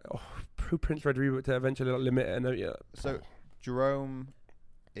print it? Who prints Red Reboot to eventually limit it? And So Jerome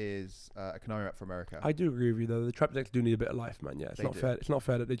is a Canary Rep for America. I do agree with you though. The trap decks do need a bit of life, man. Yeah, it's not fair. It's not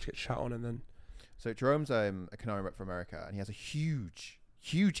fair that they just get shot on and then. So Jerome's a Canary Rep for America, and he has a huge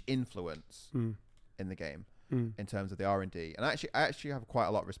influence in the game in terms of the R&D. And I actually have quite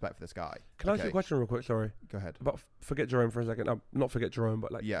a lot of respect for this guy. Can I ask you a question real quick? Sorry. Go ahead. But forget Jerome for a second. Not forget Jerome,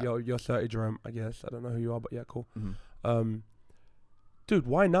 but like you're 30 Jerome, I guess. I don't know who you are, but yeah, cool. Mm-hmm. Dude,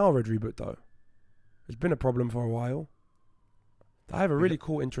 why now Red Reboot though? It's been a problem for a while. I have a really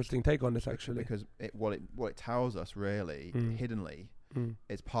cool, interesting take on this actually. Because what it tells us really, hiddenly,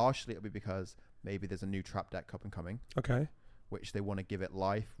 is partially it'll be because maybe there's a new trap deck up and coming. Okay. Which they want to give it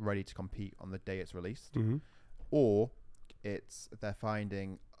life, ready to compete on the day it's released. Mm-hmm. Or they're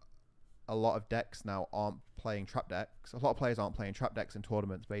finding a lot of decks now aren't playing trap decks. A lot of players aren't playing trap decks in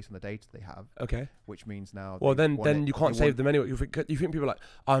tournaments based on the data they have. Okay. Which means now... Well, then you can't save them anyway. You think people are like,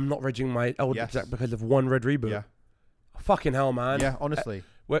 I'm not regging my Elder deck because of one Red Reboot. Yeah. Fucking hell, man. Yeah, honestly.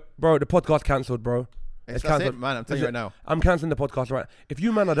 Bro, the podcast cancelled, bro. It's cancelled. Man, I'm telling you right now. I'm cancelling the podcast right now. If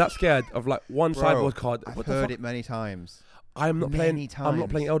you, man, are that scared of like one sideboard card... I've heard it many times. I'm not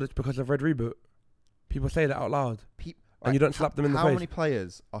playing Eldritch because of Red Reboot. People say that out loud. And you don't slap them in the face. How many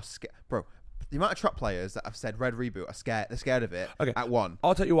players are scared? Bro, the amount of trap players that have said Red Reboot are scared. They're scared of it at one.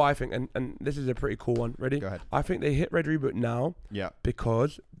 I'll tell you what I think, and this is a pretty cool one. Ready? Go ahead. I think they hit Red Reboot now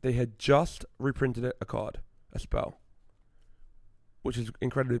because they had just reprinted a card, a spell, which is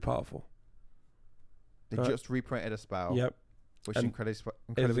incredibly powerful. They just reprinted a spell. Yep. Which is incredibly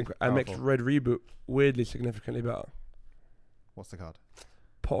powerful. And makes Red Reboot weirdly significantly better. What's the card?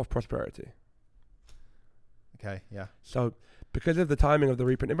 Pot of Prosperity. Okay, yeah. So, because of the timing of the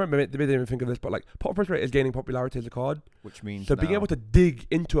reprint, they didn't even think of this, but like, Pot of Prosperity is gaining popularity as a card. Which means so being able to dig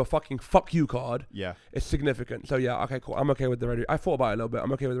into a fucking fuck you card is significant. So yeah, okay, cool. I'm okay with the Red Reboot. I thought about it a little bit.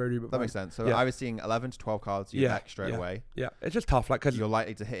 I'm okay with the Red Reboot. That makes sense. So I was seeing 11 to 12 cards you back straight away. Yeah, it's just tough. Like, because you're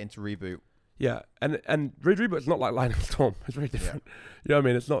likely to hit into Reboot. Yeah, and Red Reboot is not like Lightning Storm. It's very different. You know what I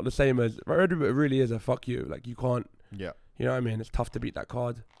mean? It's not the same as... Red Reboot really is a fuck you. Like, you can't... Yeah. You know what I mean? It's tough to beat that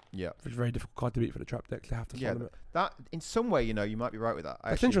card. Yeah. It's a very difficult card to beat for the trap decks. They have to solve it. That, in some way, you know, you might be right with that.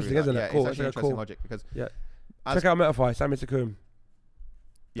 That's interesting, isn't it? Yeah, cool. It's actually interesting logic because... Yeah. Check out Metafy, Sami Sakum.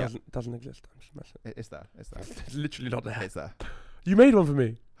 Doesn't exist. I'm just messing. It's there. It's literally not there. It's there. You made one for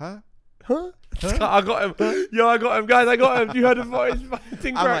me. Huh? I got him. Yo, I got him, guys. I got him. You heard his voice.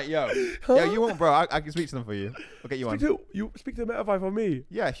 I'm like, yo, you want, bro? I can speak to them for you. I'll get you on. You speak to the Metafy for me.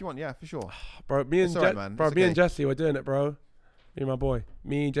 Yeah, if you want. Yeah, for sure. Bro, me and Jesse, we're doing it, bro. Me and my boy,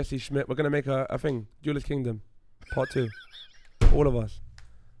 me and Jesse Schmidt, we're gonna make a thing. Duelist Kingdom, Part 2. All of us.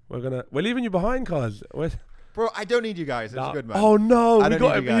 We're leaving you behind, cuz. Bro, I don't need you guys. It's good, man. Oh no, we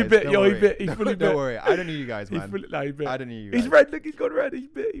got him. He bit. Yo, he bit. He fully bit. Don't worry, I don't need you guys, man. He bit. I don't need you guys. He's red. Look, he's gone red. He's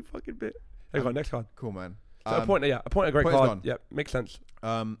bit. He fucking bit. There you go. Next card. Cool, man. So a point a great card. Yeah, makes sense.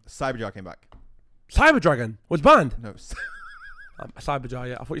 Cyberjar came back. Cyber Dragon was banned. No. Cyberjar.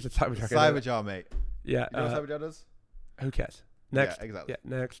 Yeah, I thought you said Cyber Dragon. Cyberjar, mate. Yeah. You know what Cyberjar does? Who cares? Next. Yeah, exactly.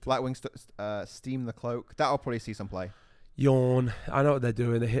 Yeah, next. Blackwing Steam the Cloak. That'll probably see some play. Yawn. I know what they're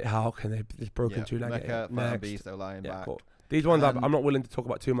doing. They hit Hulk and they just broke into Mecha, Fire Beast, they're lying back. Cool. These ones I'm not willing to talk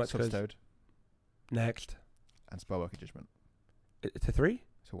about too much. Substowed. Next. And Spellworker Judgment. To 3?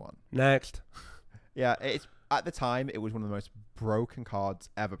 To 1. Next. Yeah, it's at the time it was one of the most broken cards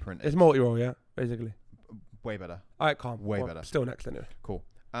ever printed. It's multi-roll, yeah, basically. Way better. All right, calm. Way better. Still next anyway. Cool.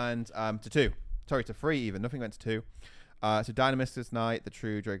 And to 2. Sorry, to 3 even. Nothing went to 2. So Dynamistus Knight, the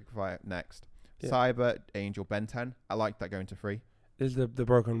True Dragonfly next. Yeah. Cyber Angel Ben 10. I like that going to 3. This is the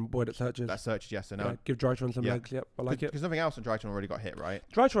broken boy that searches. That searches, yes or no. Yeah, give Drytron some legs. Yep, I like it. Because nothing else on Drytron already got hit, right?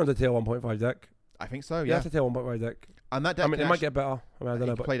 Drytron's a tier 1.5 deck. I think so, yeah. It's a tier 1.5 deck. And that deck, I mean, it might get better. I mean, I don't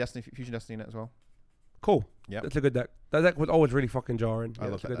know. But play Destiny, Fusion Destiny in it as well. Cool. Yeah, it's a good deck. That deck was always really fucking jarring. I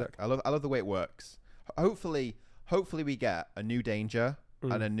love that deck. I love the way it works. Hopefully we get a new Danger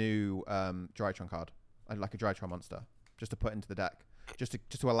and a new Drytron card, like a Drytron monster, just to put into the deck, just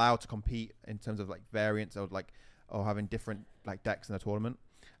to allow to compete in terms of like variants or having different like decks in a tournament.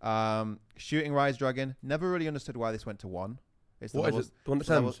 Shooting Rise Dragon. Never really understood why this went to 1. It's the one that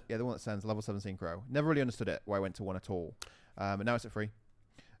sends? Yeah, the one that sends. Level 7 Synchro. Never really understood it, why it went to 1 at all. But now it's at 3.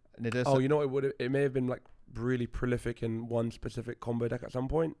 And it you know what? It may have been like really prolific in one specific combo deck at some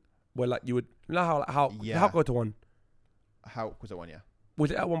point, where like you would... You know how go to 1? How was it 1, yeah.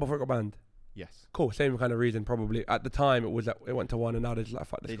 Was it at 1 before it got banned? Yes. Cool, same kind of reason probably. At the time, it went to 1 and now they're just like,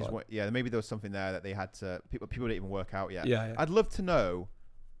 fuck this card. Maybe there was something there that they had to... People didn't even work out yet. Yeah. I'd love to know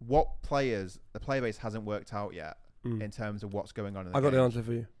what players the player base hasn't worked out yet in terms of what's going on in the game. I got the answer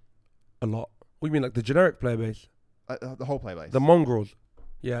for you. A lot. What do you mean, like the generic player base? The whole player base? The mongrels.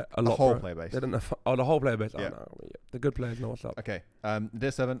 Yeah, a lot. The whole bro. player base. They don't know. The whole player base. Yeah. Oh, no, yeah. The good players know what's up. Okay.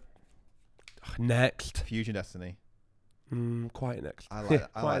 Dear 7. Next. Fusion Destiny. Quite next. I like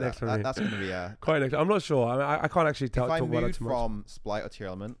that. I like next that. for me. That's going to be a... Quite next. I'm not sure. I can't actually If talk I about that moved too much. from Splight or Tier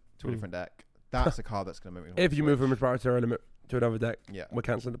Element to a different deck, that's a card that's going to make me... If you move from Inspirator Element to another deck, yeah, we're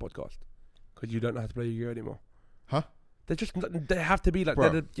cancelling the podcast. Because you don't know how to play Yu-Gi-Oh anymore. Huh? They have to be like, you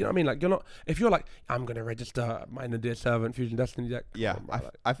know what I mean? Like, you're not... If you're like, I'm going to register my Dear Servant Fusion Destiny deck. Yeah, on,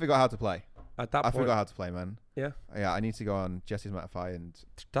 bro, I forgot how to play. At that point... I forgot how to play, man. Yeah? Yeah, I need to go on Jesse's Matify and...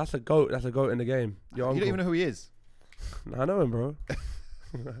 That's a goat. That's a goat in the game. You don't even know who he is. I know him, bro.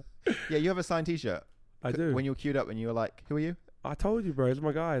 Yeah, you have a signed T-shirt. I do. When you were queued up and you were like, who are you? I told you, bro. He's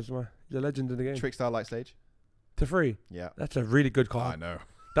my guy. He's a legend in the game. Trickstar Light Stage. To free. Yeah. That's a really good card. I know.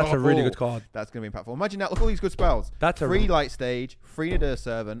 That's a really good card. That's going to be impactful. Imagine that. Look at all these good spells. That's free Light Stage, free Nadir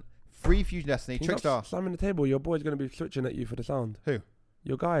Servant, free Fusion Destiny, Trickstar. Slamming the table. Your boy's going to be switching at you for the sound. Who?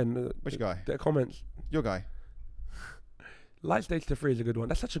 Your guy. In Which guy? The comments. Your guy. Light Stage to free is a good one.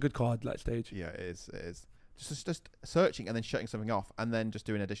 That's such a good card, Light Stage. Yeah, it is. It is. Just searching and then shutting something off and then just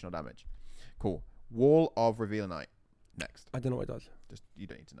doing additional damage. Cool. Wall of Reveal Night. Next. I don't know what it does. You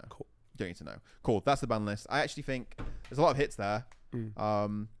don't need to know. Cool. You don't need to know. Cool. That's the ban list. I actually think there's a lot of hits there. We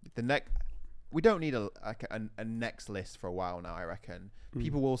don't need a next list for a while now, I reckon.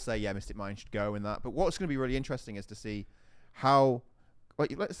 People will say, yeah, Mystic Mine should go in that. But what's going to be really interesting is to see how...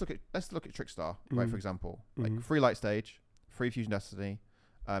 Like, let's look at Trickstar, right, for example. Like, free Light Stage, free Fusion Destiny.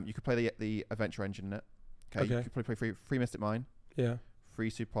 You could play the Adventure Engine in it. Okay. You could play free Mystic Mine. Yeah. Free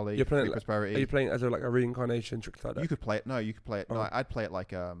Super Poly, free Prosperity. Are you playing as a reincarnation Trickstar deck? You could play it. No, you could play it. No, I'd play it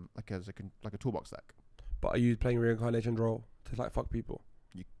like a toolbox deck. But are you playing reincarnation draw to like fuck people?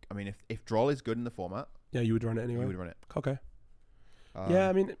 I mean, if draw is good in the format, yeah, you would run it anyway. You would run it. Okay. Yeah,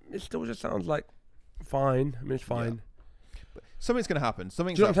 I mean, it still just sounds like fine. I mean, it's fine. Yeah. But something's gonna happen.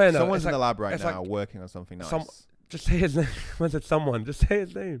 Someone's in the lab right now working on something nice. Just say his name. When I said someone, just say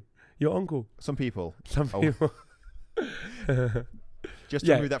his name. Your uncle. Some people. Just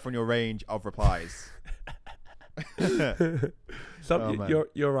to remove that from your range of replies.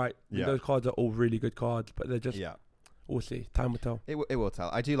 You're right. Yeah. Those cards are all really good cards, but they're just... Yeah. We'll see. Time will tell. It will tell.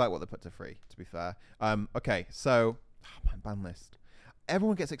 I do like what they put to free, to be fair. Okay, so... ban list.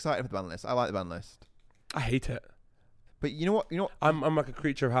 Everyone gets excited for the ban list. I like the ban list. I hate it. But you know what? I'm like a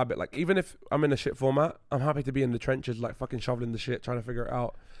creature of habit. Like, even if I'm in a shit format, I'm happy to be in the trenches, like fucking shoveling the shit, trying to figure it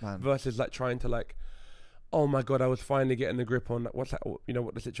out. Man. Versus like trying to like... Oh my god! I was finally getting a grip on what's that. You know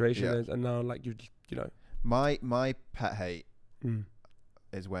what the situation is, and now like you just My pet hate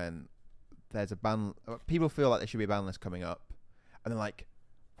is when there's a ban. People feel like there should be a ban list coming up, and they're like,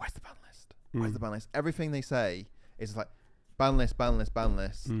 "Where's the ban list? Where's the ban list?" Everything they say is like, "Ban list, ban list, ban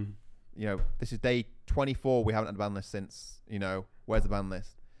list." You know, this is day 24. We haven't had a ban list since. You know, where's the ban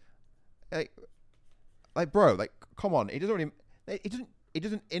list? Like, bro, like, come on! It doesn't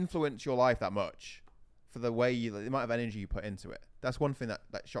influence your life that much. For the way the amount of energy you put into it. That's one thing that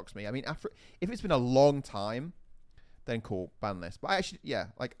shocks me. I mean, if it's been a long time, then cool, ban list. But I actually,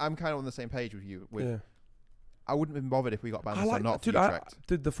 I'm kind of on the same page with you. I wouldn't have been bothered if we got ban list or not.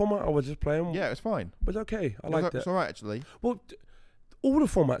 Dude, the format I was just playing. Yeah, it was fine. Was okay. I liked it. It's alright actually. Well, all the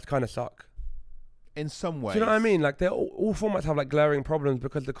formats kind of suck. In some ways. Do you know what I mean? Like, all formats have like glaring problems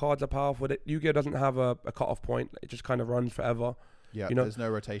because the cards are powerful. Yu-Gi-Oh doesn't have a cut-off point. It just kind of runs forever. Yeah, there's no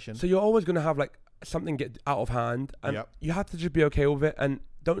rotation. So you're always going to have like something get out of hand, and you have to just be okay with it and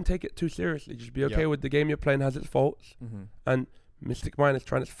don't take it too seriously. Just be okay with the game you're playing has its faults, and Mystic Mine is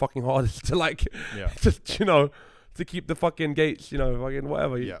trying its fucking hardest to like, just to keep the fucking gates, fucking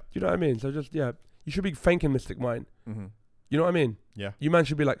whatever. You know what I mean? So just you should be thanking Mystic Mine. You know what I mean? Yeah. You man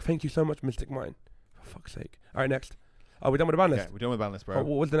should be like, thank you so much, Mystic Mine. For fuck's sake. All right, next. Are we done with the ban list? Yeah, we're done with the ban list, bro.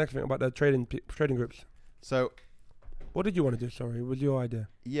 What was the next thing about the trading groups? So. What did you want to do? Sorry, what was your idea?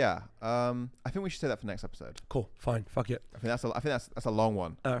 Yeah, I think we should say that for next episode. Cool, fine, fuck it. I think that's a long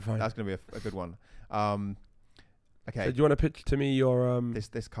one. Fine. That's gonna be a good one. Okay. So do you want to pitch to me your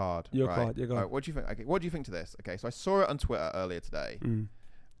this card? Your card. Yeah, go on. Right, what do you think? Okay, what do you think to this? Okay, so I saw it on Twitter earlier today,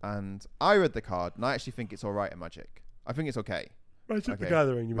 and I read the card, and I actually think it's all right in Magic. I think it's okay. Magic the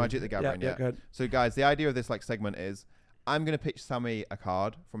Gathering. You mean? Magic the Gathering. Yeah. Go ahead. So guys, the idea of this like segment is I'm gonna pitch Sami a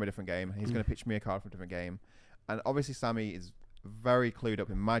card from a different game. He's gonna pitch me a card from a different game. And obviously, Sami is very clued up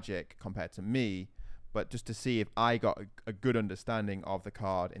in Magic compared to me, but just to see if I got a good understanding of the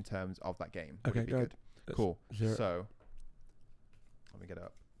card in terms of that game. Okay, good. Cool. So, let me get it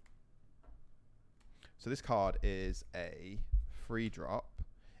up. So this card is a free drop.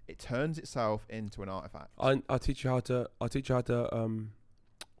 It turns itself into an artifact. I'll teach you how to.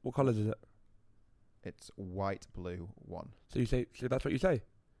 What colors is it? It's white, blue, 1. So that's what you say?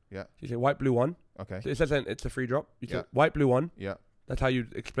 Yeah. So you say white, blue, 1. Okay. So it says then it's a free drop. You say white, blue, 1. Yeah. That's how you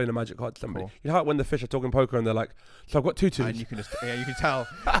explain a magic card to somebody. Cool. You know how when the fish are talking poker and they're like, so I've got 2 2s. And you can just, you can tell.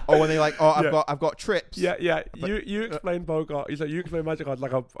 Or when they're like, I've got trips. Yeah. You explain poker. You explain magic cards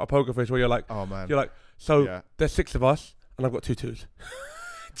like a poker fish where you're like, oh man. You're like, there's 6 of us and I've got 2 2s.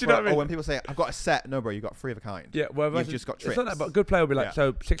 Do you know what I mean? Or when people say, I've got a set, no, bro, you got 3 of a kind. Yeah, well, you've just got tricks. It's not that, but a good player will be like,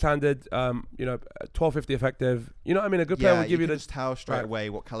 so 6-handed, 1250 effective. You know what I mean? A good player will give you just tell straight away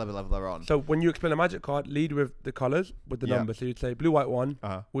what caliber level they're on. So when you explain a magic card, lead with the colours, with the numbers. So you'd say blue, white, 1,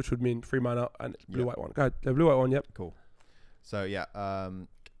 which would mean 3 mana, and it's blue, white, 1. Go ahead. The blue, white, 1, yep. Cool. So,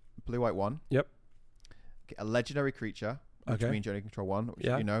 blue, white, 1. Yep. A legendary creature, which means you only control 1, which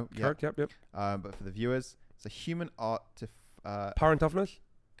you know. Correct, yep. But for the viewers, it's a human power and toughness?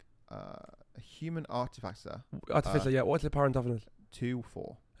 A human artificer. Artificer, what's the power and toughness?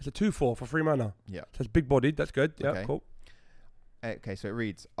 2/4. It's a 2/4 for 3 mana. Yeah. So it's big bodied. That's good. Yeah, okay. Cool. Okay, so it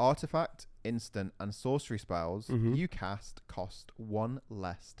reads: artifact, instant, and sorcery spells you cast cost 1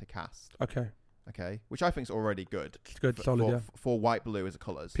 less to cast. Okay, which I think is already good. It's good, solid. For white, blue as a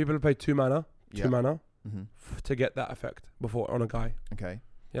colours. People have paid 2 mana, mm-hmm. To get that effect before on a guy. Okay.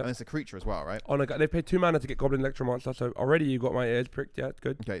 Yep. And it's a creature as well, right? On a guy, they paid 2 mana to get Goblin Electromonster, so already you got my ears pricked. Yeah, it's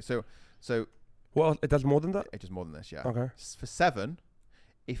good. Okay, so what else? It does more than that? It does more than this, yeah. Okay. For 7,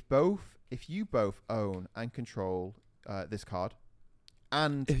 if you both own and control this card,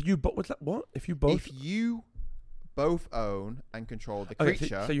 and if you what's that? What? If you both own and control the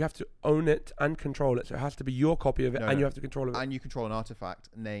creature, so you have to own it and control it. So it has to be your copy of it, you have to control it. And you control an artifact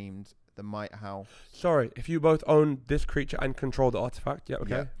named the Might House. Sorry, if you both own this creature and control the artifact,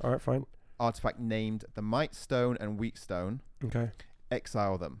 all right, fine. Artifact named the Might Stone and Weak Stone. Okay.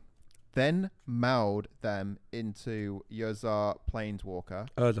 Exile them. Then mould them into Yozar Planeswalker.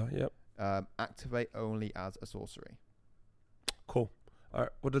 Yep. Activate only as a sorcery. Cool. All right.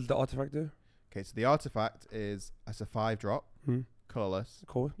 What does the artifact do? Okay, so the artifact is as a 5-drop, colorless.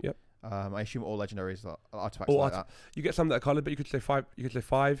 Cool. Yep. I assume all legendaries are artifacts like that. You get some that are colored, but you could say 5. You could say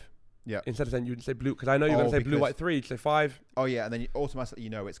 5. Yeah. Instead of saying you'd say blue, because I know you're going to say blue, white 3. You'd say 5. Oh yeah, and then automatically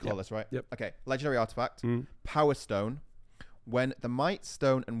it's colorless, right? Yep. Okay. Legendary artifact. Power Stone. When the Might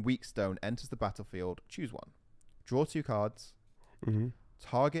Stone and Weak Stone enters the battlefield, choose 1. Draw 2 cards.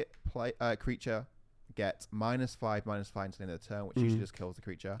 Target creature gets -5/-5 until the end of the turn, which usually just kills the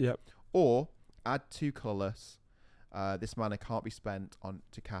creature. Yep. Or add 2 colorless. This mana can't be spent on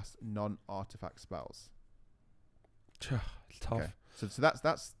to cast non-artifact spells. It's tough. Okay. So that's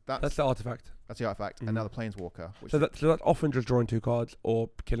the artifact. That's the artifact, and now the Planeswalker. So that's often just drawing 2 cards or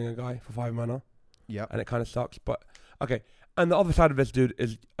killing a guy for 5 mana. Yeah. And it kind of sucks, but okay. And the other side of this dude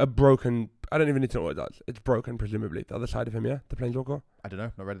is a broken. I don't even need to know what it does. It's broken, presumably. The other side of him, the Planeswalker. I don't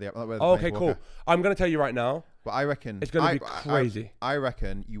know. Not read the. Okay, cool. I'm gonna tell you right now. But I reckon it's gonna be crazy. I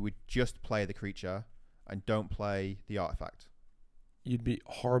reckon you would just play the creature and don't play the artifact. You'd be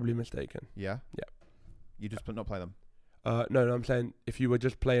horribly mistaken. Yeah. Yeah. You just not play them. No. I'm saying if you were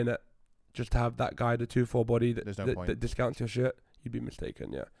just playing it, just to have that guy, the 2/4 body that discounts your shit, you'd be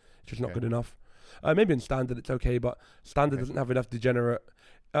mistaken. Yeah. It's just not good enough. Maybe in standard it's okay, but standard doesn't have enough degenerate.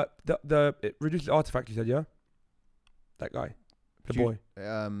 It reduces artifact. You said, yeah. That guy, boy.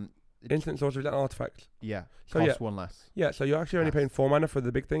 Instant sorcery is an artifact. Yeah. So costs 1 less. Yeah. So you're actually only paying 4 mana for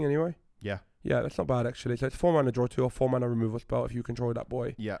the big thing anyway. Yeah. Yeah, that's not bad actually. So it's 4 mana draw 2 or 4 mana removal spell if you control that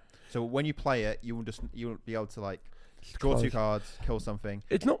boy. Yeah. So when you play it, you won't be able to draw 2 cards, kill something.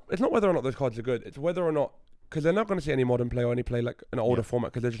 It's not whether or not those cards are good. It's whether or not. Because they're not going to see any modern play or any play like an older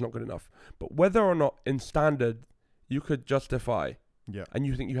format because they're just not good enough. But whether or not in standard you could justify, and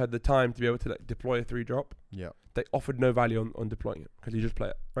you think you had the time to be able to deploy a 3-drop, they offered no value on deploying it because you just play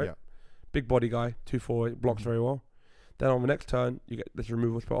it, right? Yeah. Big body guy, 2/4, blocks very well. Then on the next turn you get this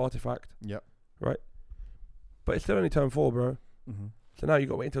removal spell artifact. Yep. Right. But it's still only turn 4, bro. So now you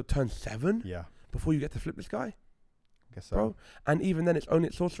got to wait until turn 7. Yeah. Before you get to flip this guy. Guess so. Bro. And even then it's only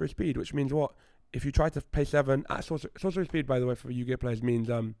at sorcery speed, which means what? If you try to pay 7 at sorcery speed, by the way, for Yu-Gi-Oh players means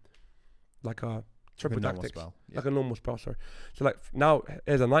like a triple tactics, like a normal spell. Sorry. So now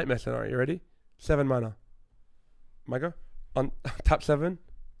here's a nightmare scenario. You ready? 7 mana. Mega on tap 7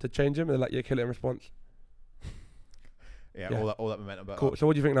 to change him, and they're kill it in response. Yeah. All that momentum. But cool. So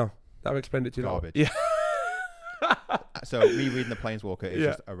what do you think now? That I've explained it to you. Garbage. Yeah. So me reading the Planeswalker is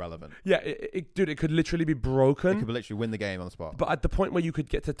just irrelevant. Yeah, dude, it could literally be broken. It could literally win the game on the spot. But at the point where you could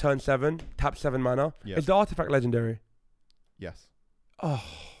get to turn 7, tap 7 mana, is the artifact legendary? Yes. Oh.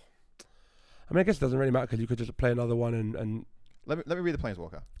 I mean, I guess it doesn't really matter because you could just play another one and... Let me read the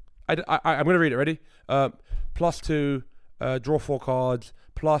Planeswalker. I'm going to read it. Ready? +2, draw 4 cards,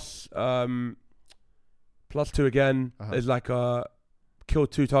 plus... +2 again is like kill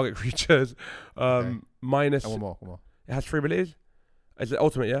 2 target creatures. Minus. And one more. It has 3 abilities. Is it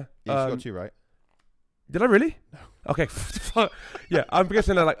ultimate? Yeah. Yeah, you got 2 right. Did I really? No. Okay. Yeah, I'm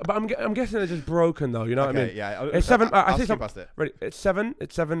guessing they're like, but I'm guessing they're just broken though. You know what I mean? Yeah. It's 7. I think past it. Ready? It's 7.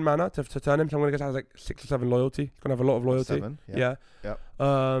 It's 7 mana to turn him. So I'm gonna guess it has like 6 or 7 loyalty. It's gonna have a lot of loyalty. 7. Yeah.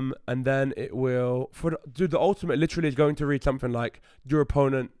 And then it will the ultimate. Literally is going to read something like your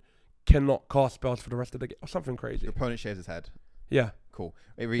opponent cannot cast spells for the rest of the game or something crazy. Your opponent shaves his head. Yeah. Cool.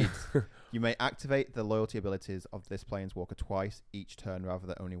 It reads, you may activate the loyalty abilities of this planeswalker twice each turn rather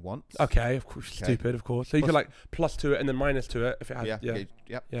than only once. Okay, of course. Okay. Stupid, of course. So you could like +2 it and then -2 it if it has.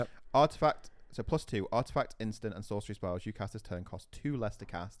 Yep. Artifact. So +2 artifact, instant, and sorcery spells you cast this turn cost 2 less to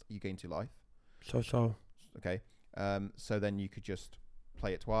cast. You gain 2 life. So. Okay. So then you could just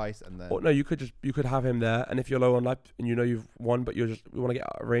play it twice and then. Or no, you could have him there, and if you're low on life and you know you've won, but you want to get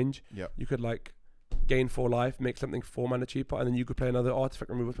out of range. Yep. You could like gain 4 life, make something 4 mana cheaper, and then you could play another artifact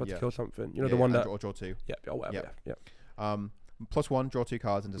removal spell to kill something. You know the one that draw 2. Yeah, or whatever. Yeah. +1 draw 2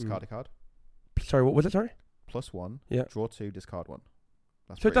 cards and discard a card. Sorry, what was it? Sorry. +1. Yeah. Draw 2, discard 1.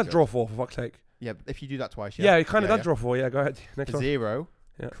 So it does draw 4 for fuck's sake. Yeah, if you do that twice. Yeah, it kind of does draw 4. Yeah, go ahead. Next for one. 0.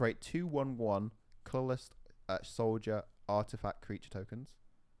 Create 2/1/1 colorless soldier artifact creature tokens.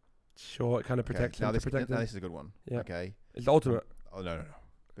 Sure, it kind of protects him. Now this is a good one. Yeah. Okay. It's the ultimate. Oh no.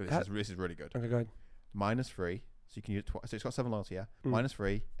 This is really good. Okay, go ahead. -3, so you can use it twice. So it's got 7 loyalty, yeah.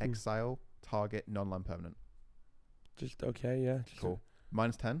 -3, exile target non-land permanent. Just okay, yeah. Cool.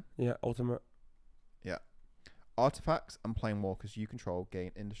 -10. Yeah, ultimate. Yeah. Artifacts and planeswalkers you control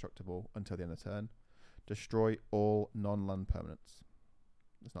gain indestructible until the end of the turn. Destroy all non-land permanents.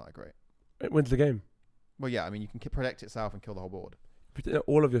 It's not that great. It wins the game. Well, yeah. I mean, you can protect itself and kill the whole board.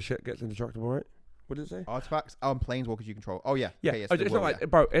 All of your shit gets indestructible, right? What did it say? Artifacts and planeswalkers you control. Oh yeah. Yeah. Okay, it's not like,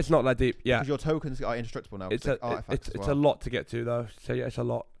 bro. It's not that deep. Yeah. Because your tokens are indestructible now. It's a lot to get to though. So yeah, it's a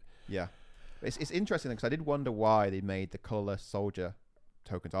lot. Yeah. It's interesting because I did wonder why they made the colorless soldier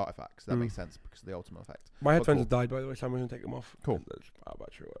tokens artifacts. That makes sense because of the ultimate effect. My headphones have died, by the way, so I'm going to take them off. Cool.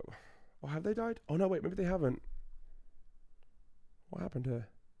 Battery or whatever. Or have they died? Oh no, wait, maybe they haven't. What happened here?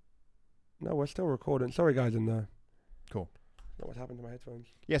 No, we're still recording. Sorry, guys, in there. Cool. Know what happened to my headphones?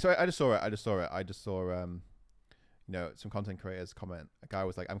 Yeah, so I just saw it. I just saw some content creators comment. A guy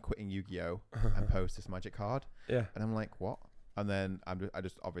was like, "I'm quitting Yu-Gi-Oh and post this magic card." Yeah. And I'm like, "What?" And then I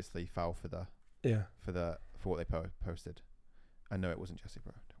just obviously fell for what they posted. I know it wasn't Jesse,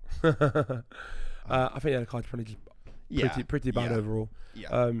 bro. I think the card's probably just pretty bad overall.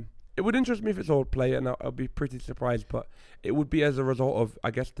 Yeah. It would interest me if it's all play, and I'll be pretty surprised. But it would be as a result of,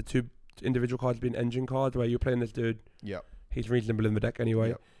 I guess, the 2 individual cards being engine cards, where you're playing this dude. Yeah. He's reasonable in the deck anyway.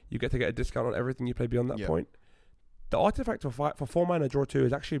 Yep. You get to get a discount on everything you play beyond that point. The artifact for 4 mana draw 2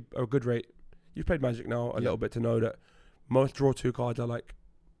 is actually a good rate. You've played Magic now a little bit to know that most draw 2 cards are like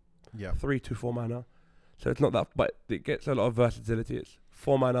 3 to 4 mana. So it's not that, but it gets a lot of versatility. It's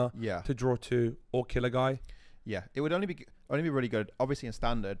 4 mana to draw 2 or kill a guy. Yeah, it would only be really good, obviously in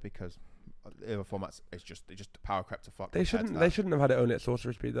standard, because the other formats it's just power crept to fuck. They shouldn't have had it only at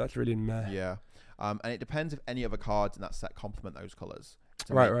sorcery speed. That's really meh. Yeah, and it depends if any other cards in that set complement those colors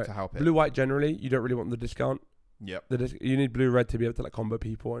to help it. Blue white generally, you don't really want the discount. Yep. You need blue red to be able to like combo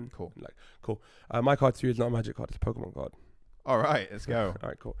people and cool. My card 2 is not a Magic card; it's a Pokemon card. All right, let's go. All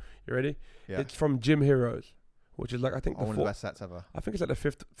right, cool. You ready? Yeah. It's from Gym Heroes, which is like I think one of the best sets ever. I think it's like the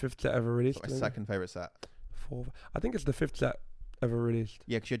fifth set ever released. It's my second favorite set. I think it's the 5th set ever released.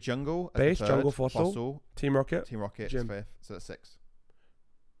 Yeah, because your jungle base, jungle, fossil, Team Rocket, Gym. 5th, so that's 6.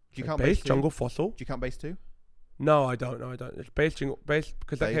 Do you count base, jungle, fossil? Do you count base 2? No, I don't. It's base, jungle, base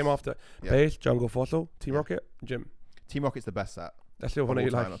because that came after. Yeah. Base, jungle, fossil, Team Rocket, Gym. Team Rocket's the best set. That's the one that you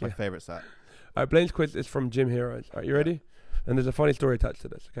like. That's my favorite set. Blaine's quiz is from Gym Heroes. All right, you ready? And there's a funny story attached to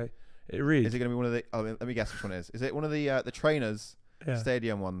this. Okay, it reads. Is it going to be one of the? Oh, let me guess which one it is. Is it one of the trainers?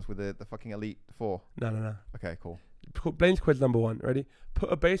 Stadium ones with the fucking Elite 4? No. Okay, cool. Blaine's quiz number 1. Ready?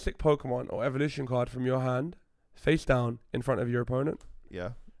 Put a basic Pokemon or evolution card from your hand face down in front of your opponent.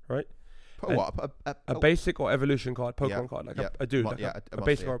 Yeah. Right? Put what? A basic or evolution card, Pokemon card, like a dude. A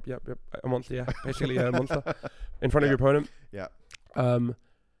basic card, a monster, yeah. Basically, a monster. In front of your opponent. Yeah.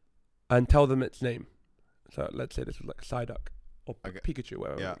 And tell them its name. So let's say this was like Psyduck or Pikachu,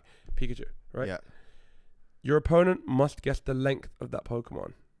 whatever. Yeah. Pikachu, right? Yeah. Your opponent must guess the length of that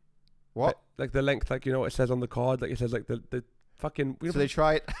Pokemon. What? Like the length, like, you know what it says on the card? Like it says like the fucking... So they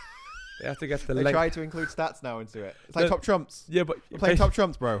tried... They have to guess the length. They try to include stats now into it. It's like Top Trumps. Yeah, but... You're playing Top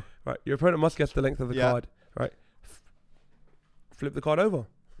Trumps, bro. Right. Your opponent must guess the length of the card. Right. Flip the card over.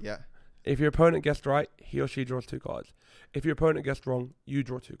 Yeah. If your opponent guessed right, he or she draws 2 cards. If your opponent guessed wrong, you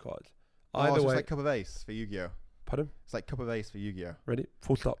draw 2 cards. Either it's way. like Cup of Ace for Yu-Gi-Oh. Pardon? It's like Cup of Ace for Yu-Gi-Oh. Ready?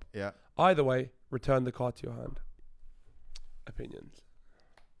 Full stop. Yeah. Either way, return the card to your hand. Opinions.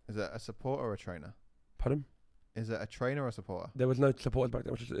 Is it a supporter or a trainer? Pardon? Is it a trainer or a supporter? There was no supporters back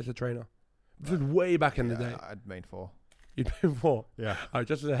then. It's a trainer. This was way back in the day. I'd main 4. You'd been 4. Yeah. Alright,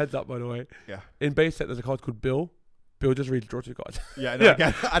 just as a heads up, by the way. Yeah. In base set, there's a card called Bill. Bill just reads draw 2 cards. Yeah. No,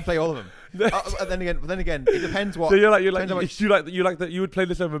 again, I'd play all of them. And then again, it depends what. So you would play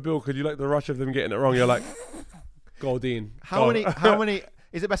this over Bill because you like the rush of them getting it wrong. You're like, Goldine. How many?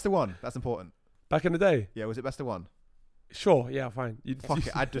 Is it best of 1? That's important. Back in the day. Yeah. Was it best of 1? Sure. Yeah. Fine. Fuck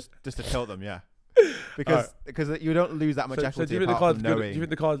it. I'd just to tilt them. Yeah. Because you don't lose that much equity. So do you think the card's good? Do you think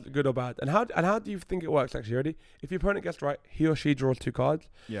the card's good or bad? And how do you think it works actually? Ready? If your opponent gets right, he or she draws 2 cards.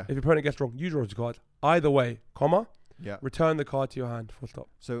 Yeah. If your opponent gets wrong, you draw 2 cards. Either way, comma. Yeah. Return the card to your hand. Full stop.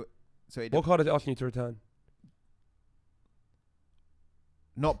 So what card is it asking you to return?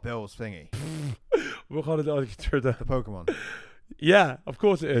 Not Bill's thingy. What card is it asking you to return? The Pokemon. Yeah, of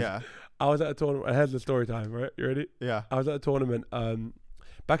course it is. Yeah. I was at a tournament. Ahead the story time, right? You ready? Yeah. I was at a tournament.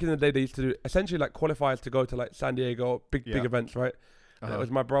 Back in the day, they used to do essentially like qualifiers to go to like San Diego, big events, right? And it was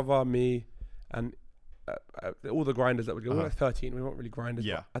my brother, me, and all the grinders that would go. We were like 13. We weren't really grinders.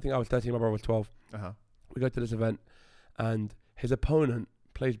 Yeah. I think I was 13. My brother was 12. We go to this event, and his opponent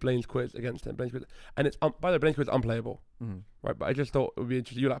plays Blaine's Quiz against him. Blaine's Quiz, and it's by the way, Blaine's Quiz is unplayable, right? But I just thought it would be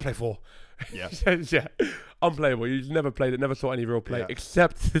interesting. You like play 4, yeah, yeah, unplayable. You just never played it, never saw any real play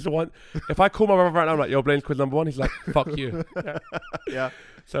except this one. If I call my brother right now, I'm like, "Yo, Blaine's Quiz number 1," he's like, "Fuck you." Yeah.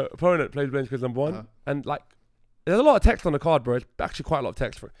 So opponent plays Blaine's Quiz number 1, and like, there's a lot of text on the card, bro. It's actually quite a lot of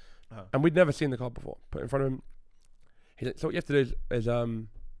text for it, and we'd never seen the card before. Put it in front of him. He's like, "So what you have to do is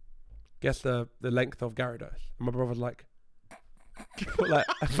guess the length of Gyarados." And my brother's like,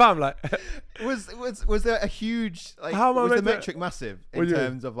 fam, like, was there a huge like? Was the metric massive in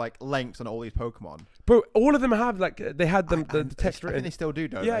terms of like lengths on all these Pokemon? Bro, all of them have like they had them the text written. I think they still do,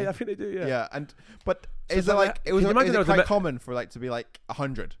 don't they? Yeah, I think they do. Yeah. Yeah, but so is it like it was quite common for like to be like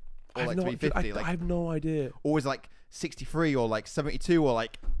 100 or like to be 50? I have no idea. Or was like 63 or like 72 or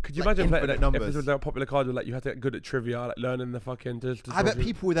like? Could you imagine playing numbers? If this was a popular card where like you had to get good at trivia, like learning the fucking. I bet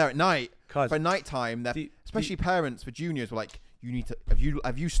people were there at night for night time. Especially parents for juniors were like, "You need to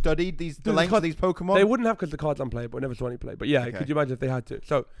have you studied the length of these Pokemon?" They wouldn't have because the card's unplayable. I never saw any play. But yeah, could you imagine if they had to?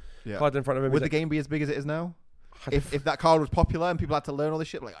 So cards in front of him. Would the game be as big as it is now? If that card was popular and people had to learn all this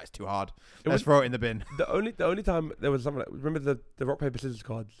shit, like, it's too hard. Let's throw it in the bin. The only time there was something like, remember the rock paper scissors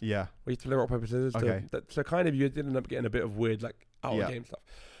cards? Yeah. We used to play rock paper scissors. Okay. So kind of you did end up getting a bit of weird like out of game stuff.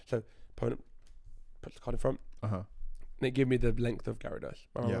 So opponent puts the card in front. And it gave me the length of Gyarados.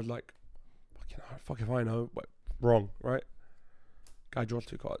 I was like, fuck if I know. Wrong, right? Guy draws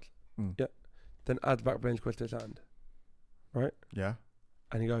 2 cards. Yeah. Then adds back Blaine's Quiz to his hand. Right? Yeah.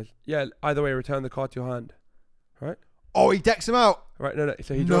 And he goes, yeah, either way, return the card to your hand. Right? Oh, he decks him out. Right, no.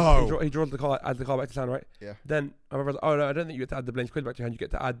 So he draws the card, adds the card back to his hand, right? Yeah. Then my brother's like, oh no, I don't think you get to add the Blaine's Quiz back to your hand. You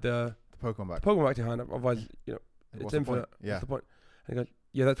get to add the Pokemon back. Pokemon back to your hand. Otherwise, it's infinite. Yeah. What's the point? And he goes,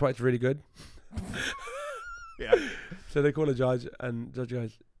 yeah, that's why it's really good. Yeah. So they call a judge, and the judge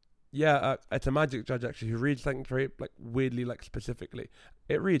goes, yeah, it's a magic judge actually who reads something very like weirdly, like specifically.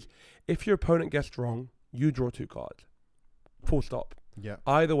 It reads, if your opponent gets wrong, you draw 2 cards. Full stop. Yeah.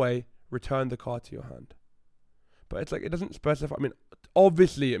 Either way, return the card to your hand. But it's like, it doesn't specify. I mean,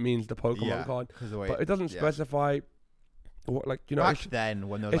 obviously it means the Pokemon card, but it doesn't specify what, like, back then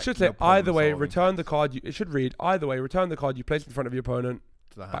when there was, it should say either way, return the card. It should read either way, return the card you placed in front of your opponent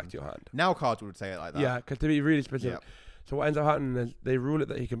back to your hand. Now cards would say it like that. Yeah, because to be really specific. Yeah. So what ends up happening is they rule it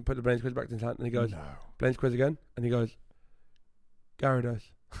that he can put the Blaine's Quiz back to his hand, and he goes, Blaine's Quiz again, and he goes, Gyarados.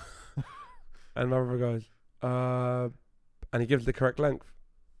 And my brother goes, and he gives the correct length,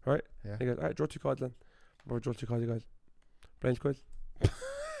 right? Yeah. He goes, all right, draw 2 cards then. My brother draws 2 cards, he goes, Blaine's Quiz.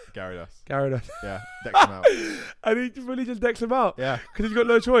 Gyarados. Yeah, decks him out. And he really just decks him out. Yeah. Because he's got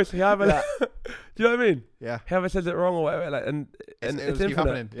no choice. He either, do you know what I mean? Yeah. He either says it wrong or whatever, like, and it's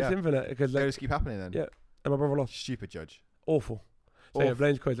infinite. Yeah. It's infinite. Because it'll just keep happening then. Yeah. And my brother lost. Stupid judge. Awful. So yeah,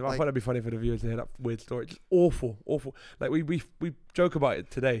 Blaine's Quiz. I thought it'd be funny for the viewers to hear that weird story. Just awful. Like we joke about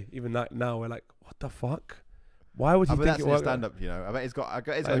it today. Even now we're like, what the fuck? Why would he think it worked? Stand up, I bet he's got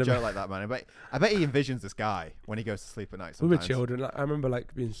a joke like that, man. I bet he envisions this guy when he goes to sleep at night. Sometimes. We were children. Like, I remember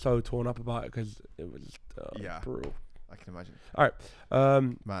like being so torn up about it because it was brutal. I can imagine. All right,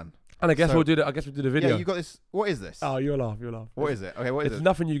 man. And I guess we'll do the video. Yeah, you got this. What is this? Oh, you'll laugh. What is it? Okay, what is it? It's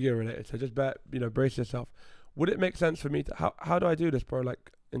nothing Yu-Gi-Oh related. So just brace yourself. Would it make sense for me to how do I do this, bro?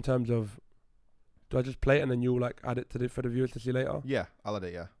 Like in terms of, do I just play it and then you'll like add it for the viewers to see later? Yeah, I'll add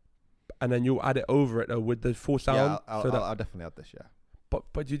it. Yeah. And then you'll add it over it with the full sound. Yeah, I'll definitely add this. Yeah.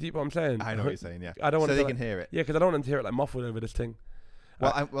 But do you deep what I'm saying? I know what you're saying. Yeah. I don't want so to they can hear it. Yeah, because I don't want them to hear it like muffled over this thing.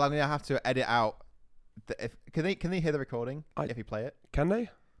 Well, I'm gonna have to edit out. Can they hear the recording if you play it? Can they?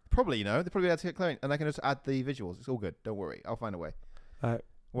 Probably. You know, they probably have to get clearing, and I can just add the visuals. It's all good. Don't worry. I'll find a way.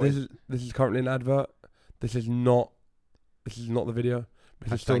 This is currently an advert. This is not the video.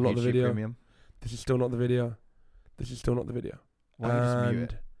 This is still not the video. Premium. This is still not the video. This is still not the video. Why don't you just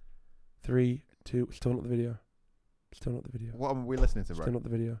mute it? 3, 2. Still not the video. Still not the video. What are we listening to, bro? Still not the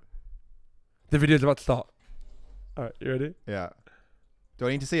video. The video's about to start. All right, you ready? Yeah. Do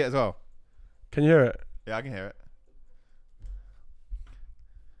I need to see it as well? Can you hear it? Yeah, I can hear it.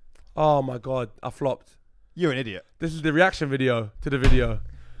 Oh my god, I flopped. You're an idiot. This is the reaction video to the video.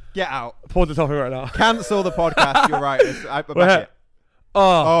 Get out. Pause the topic right now. Cancel the podcast. You're right. I back it.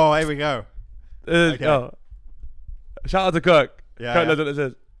 Oh, here we go. Okay. Oh. Shout out to Kirk. Yeah. Kirk knows what this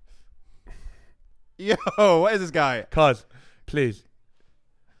is. Yo, what is this guy? Cuz, please.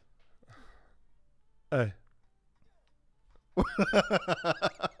 Hey.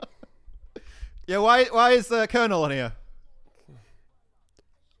 Yeah, why is the Colonel on here?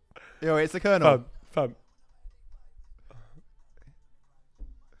 Yo, it's the Colonel. Fam.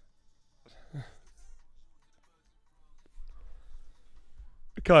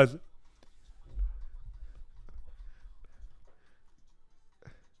 Cuz.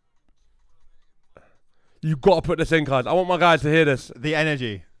 You gotta put this in, cuz. I want my guys to hear this. The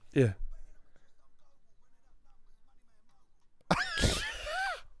energy. Yeah.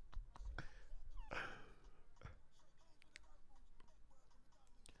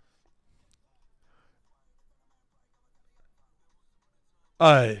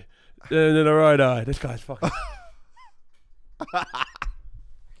 Aye. In the right eye. This guy's fucking.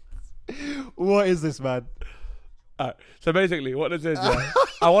 What is this, man? Alright. So basically, what this is, yeah,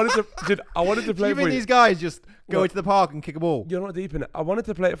 I wanted to play Do you for mean you. these guys just go into the park and kick a ball? You're not deep in it. I wanted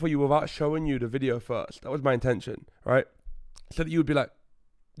to play it for you without showing you the video first. That was my intention, right? So that you would be like,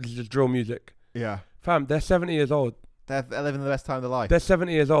 this is just drill music. Yeah. Fam, they're 70 years old. They're living the best time of their life. They're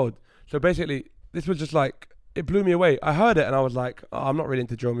 70 years old. So basically, this was just like, it blew me away. I heard it and I was like, oh, I'm not really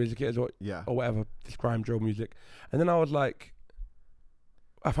into drill music or whatever, this grime drill music. And then I was like,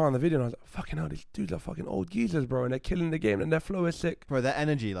 I found the video and I was like, fucking hell, these dudes are fucking old geezers, bro, and they're killing the game and their flow is sick. Bro, their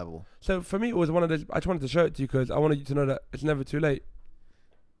energy level. So for me, it was one of those, I just wanted to show it to you because I wanted you to know that it's never too late.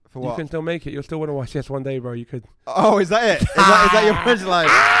 For what? You can still make it. You'll still want to watch this one day, bro. You could. Oh, is that it? Is that your punchline?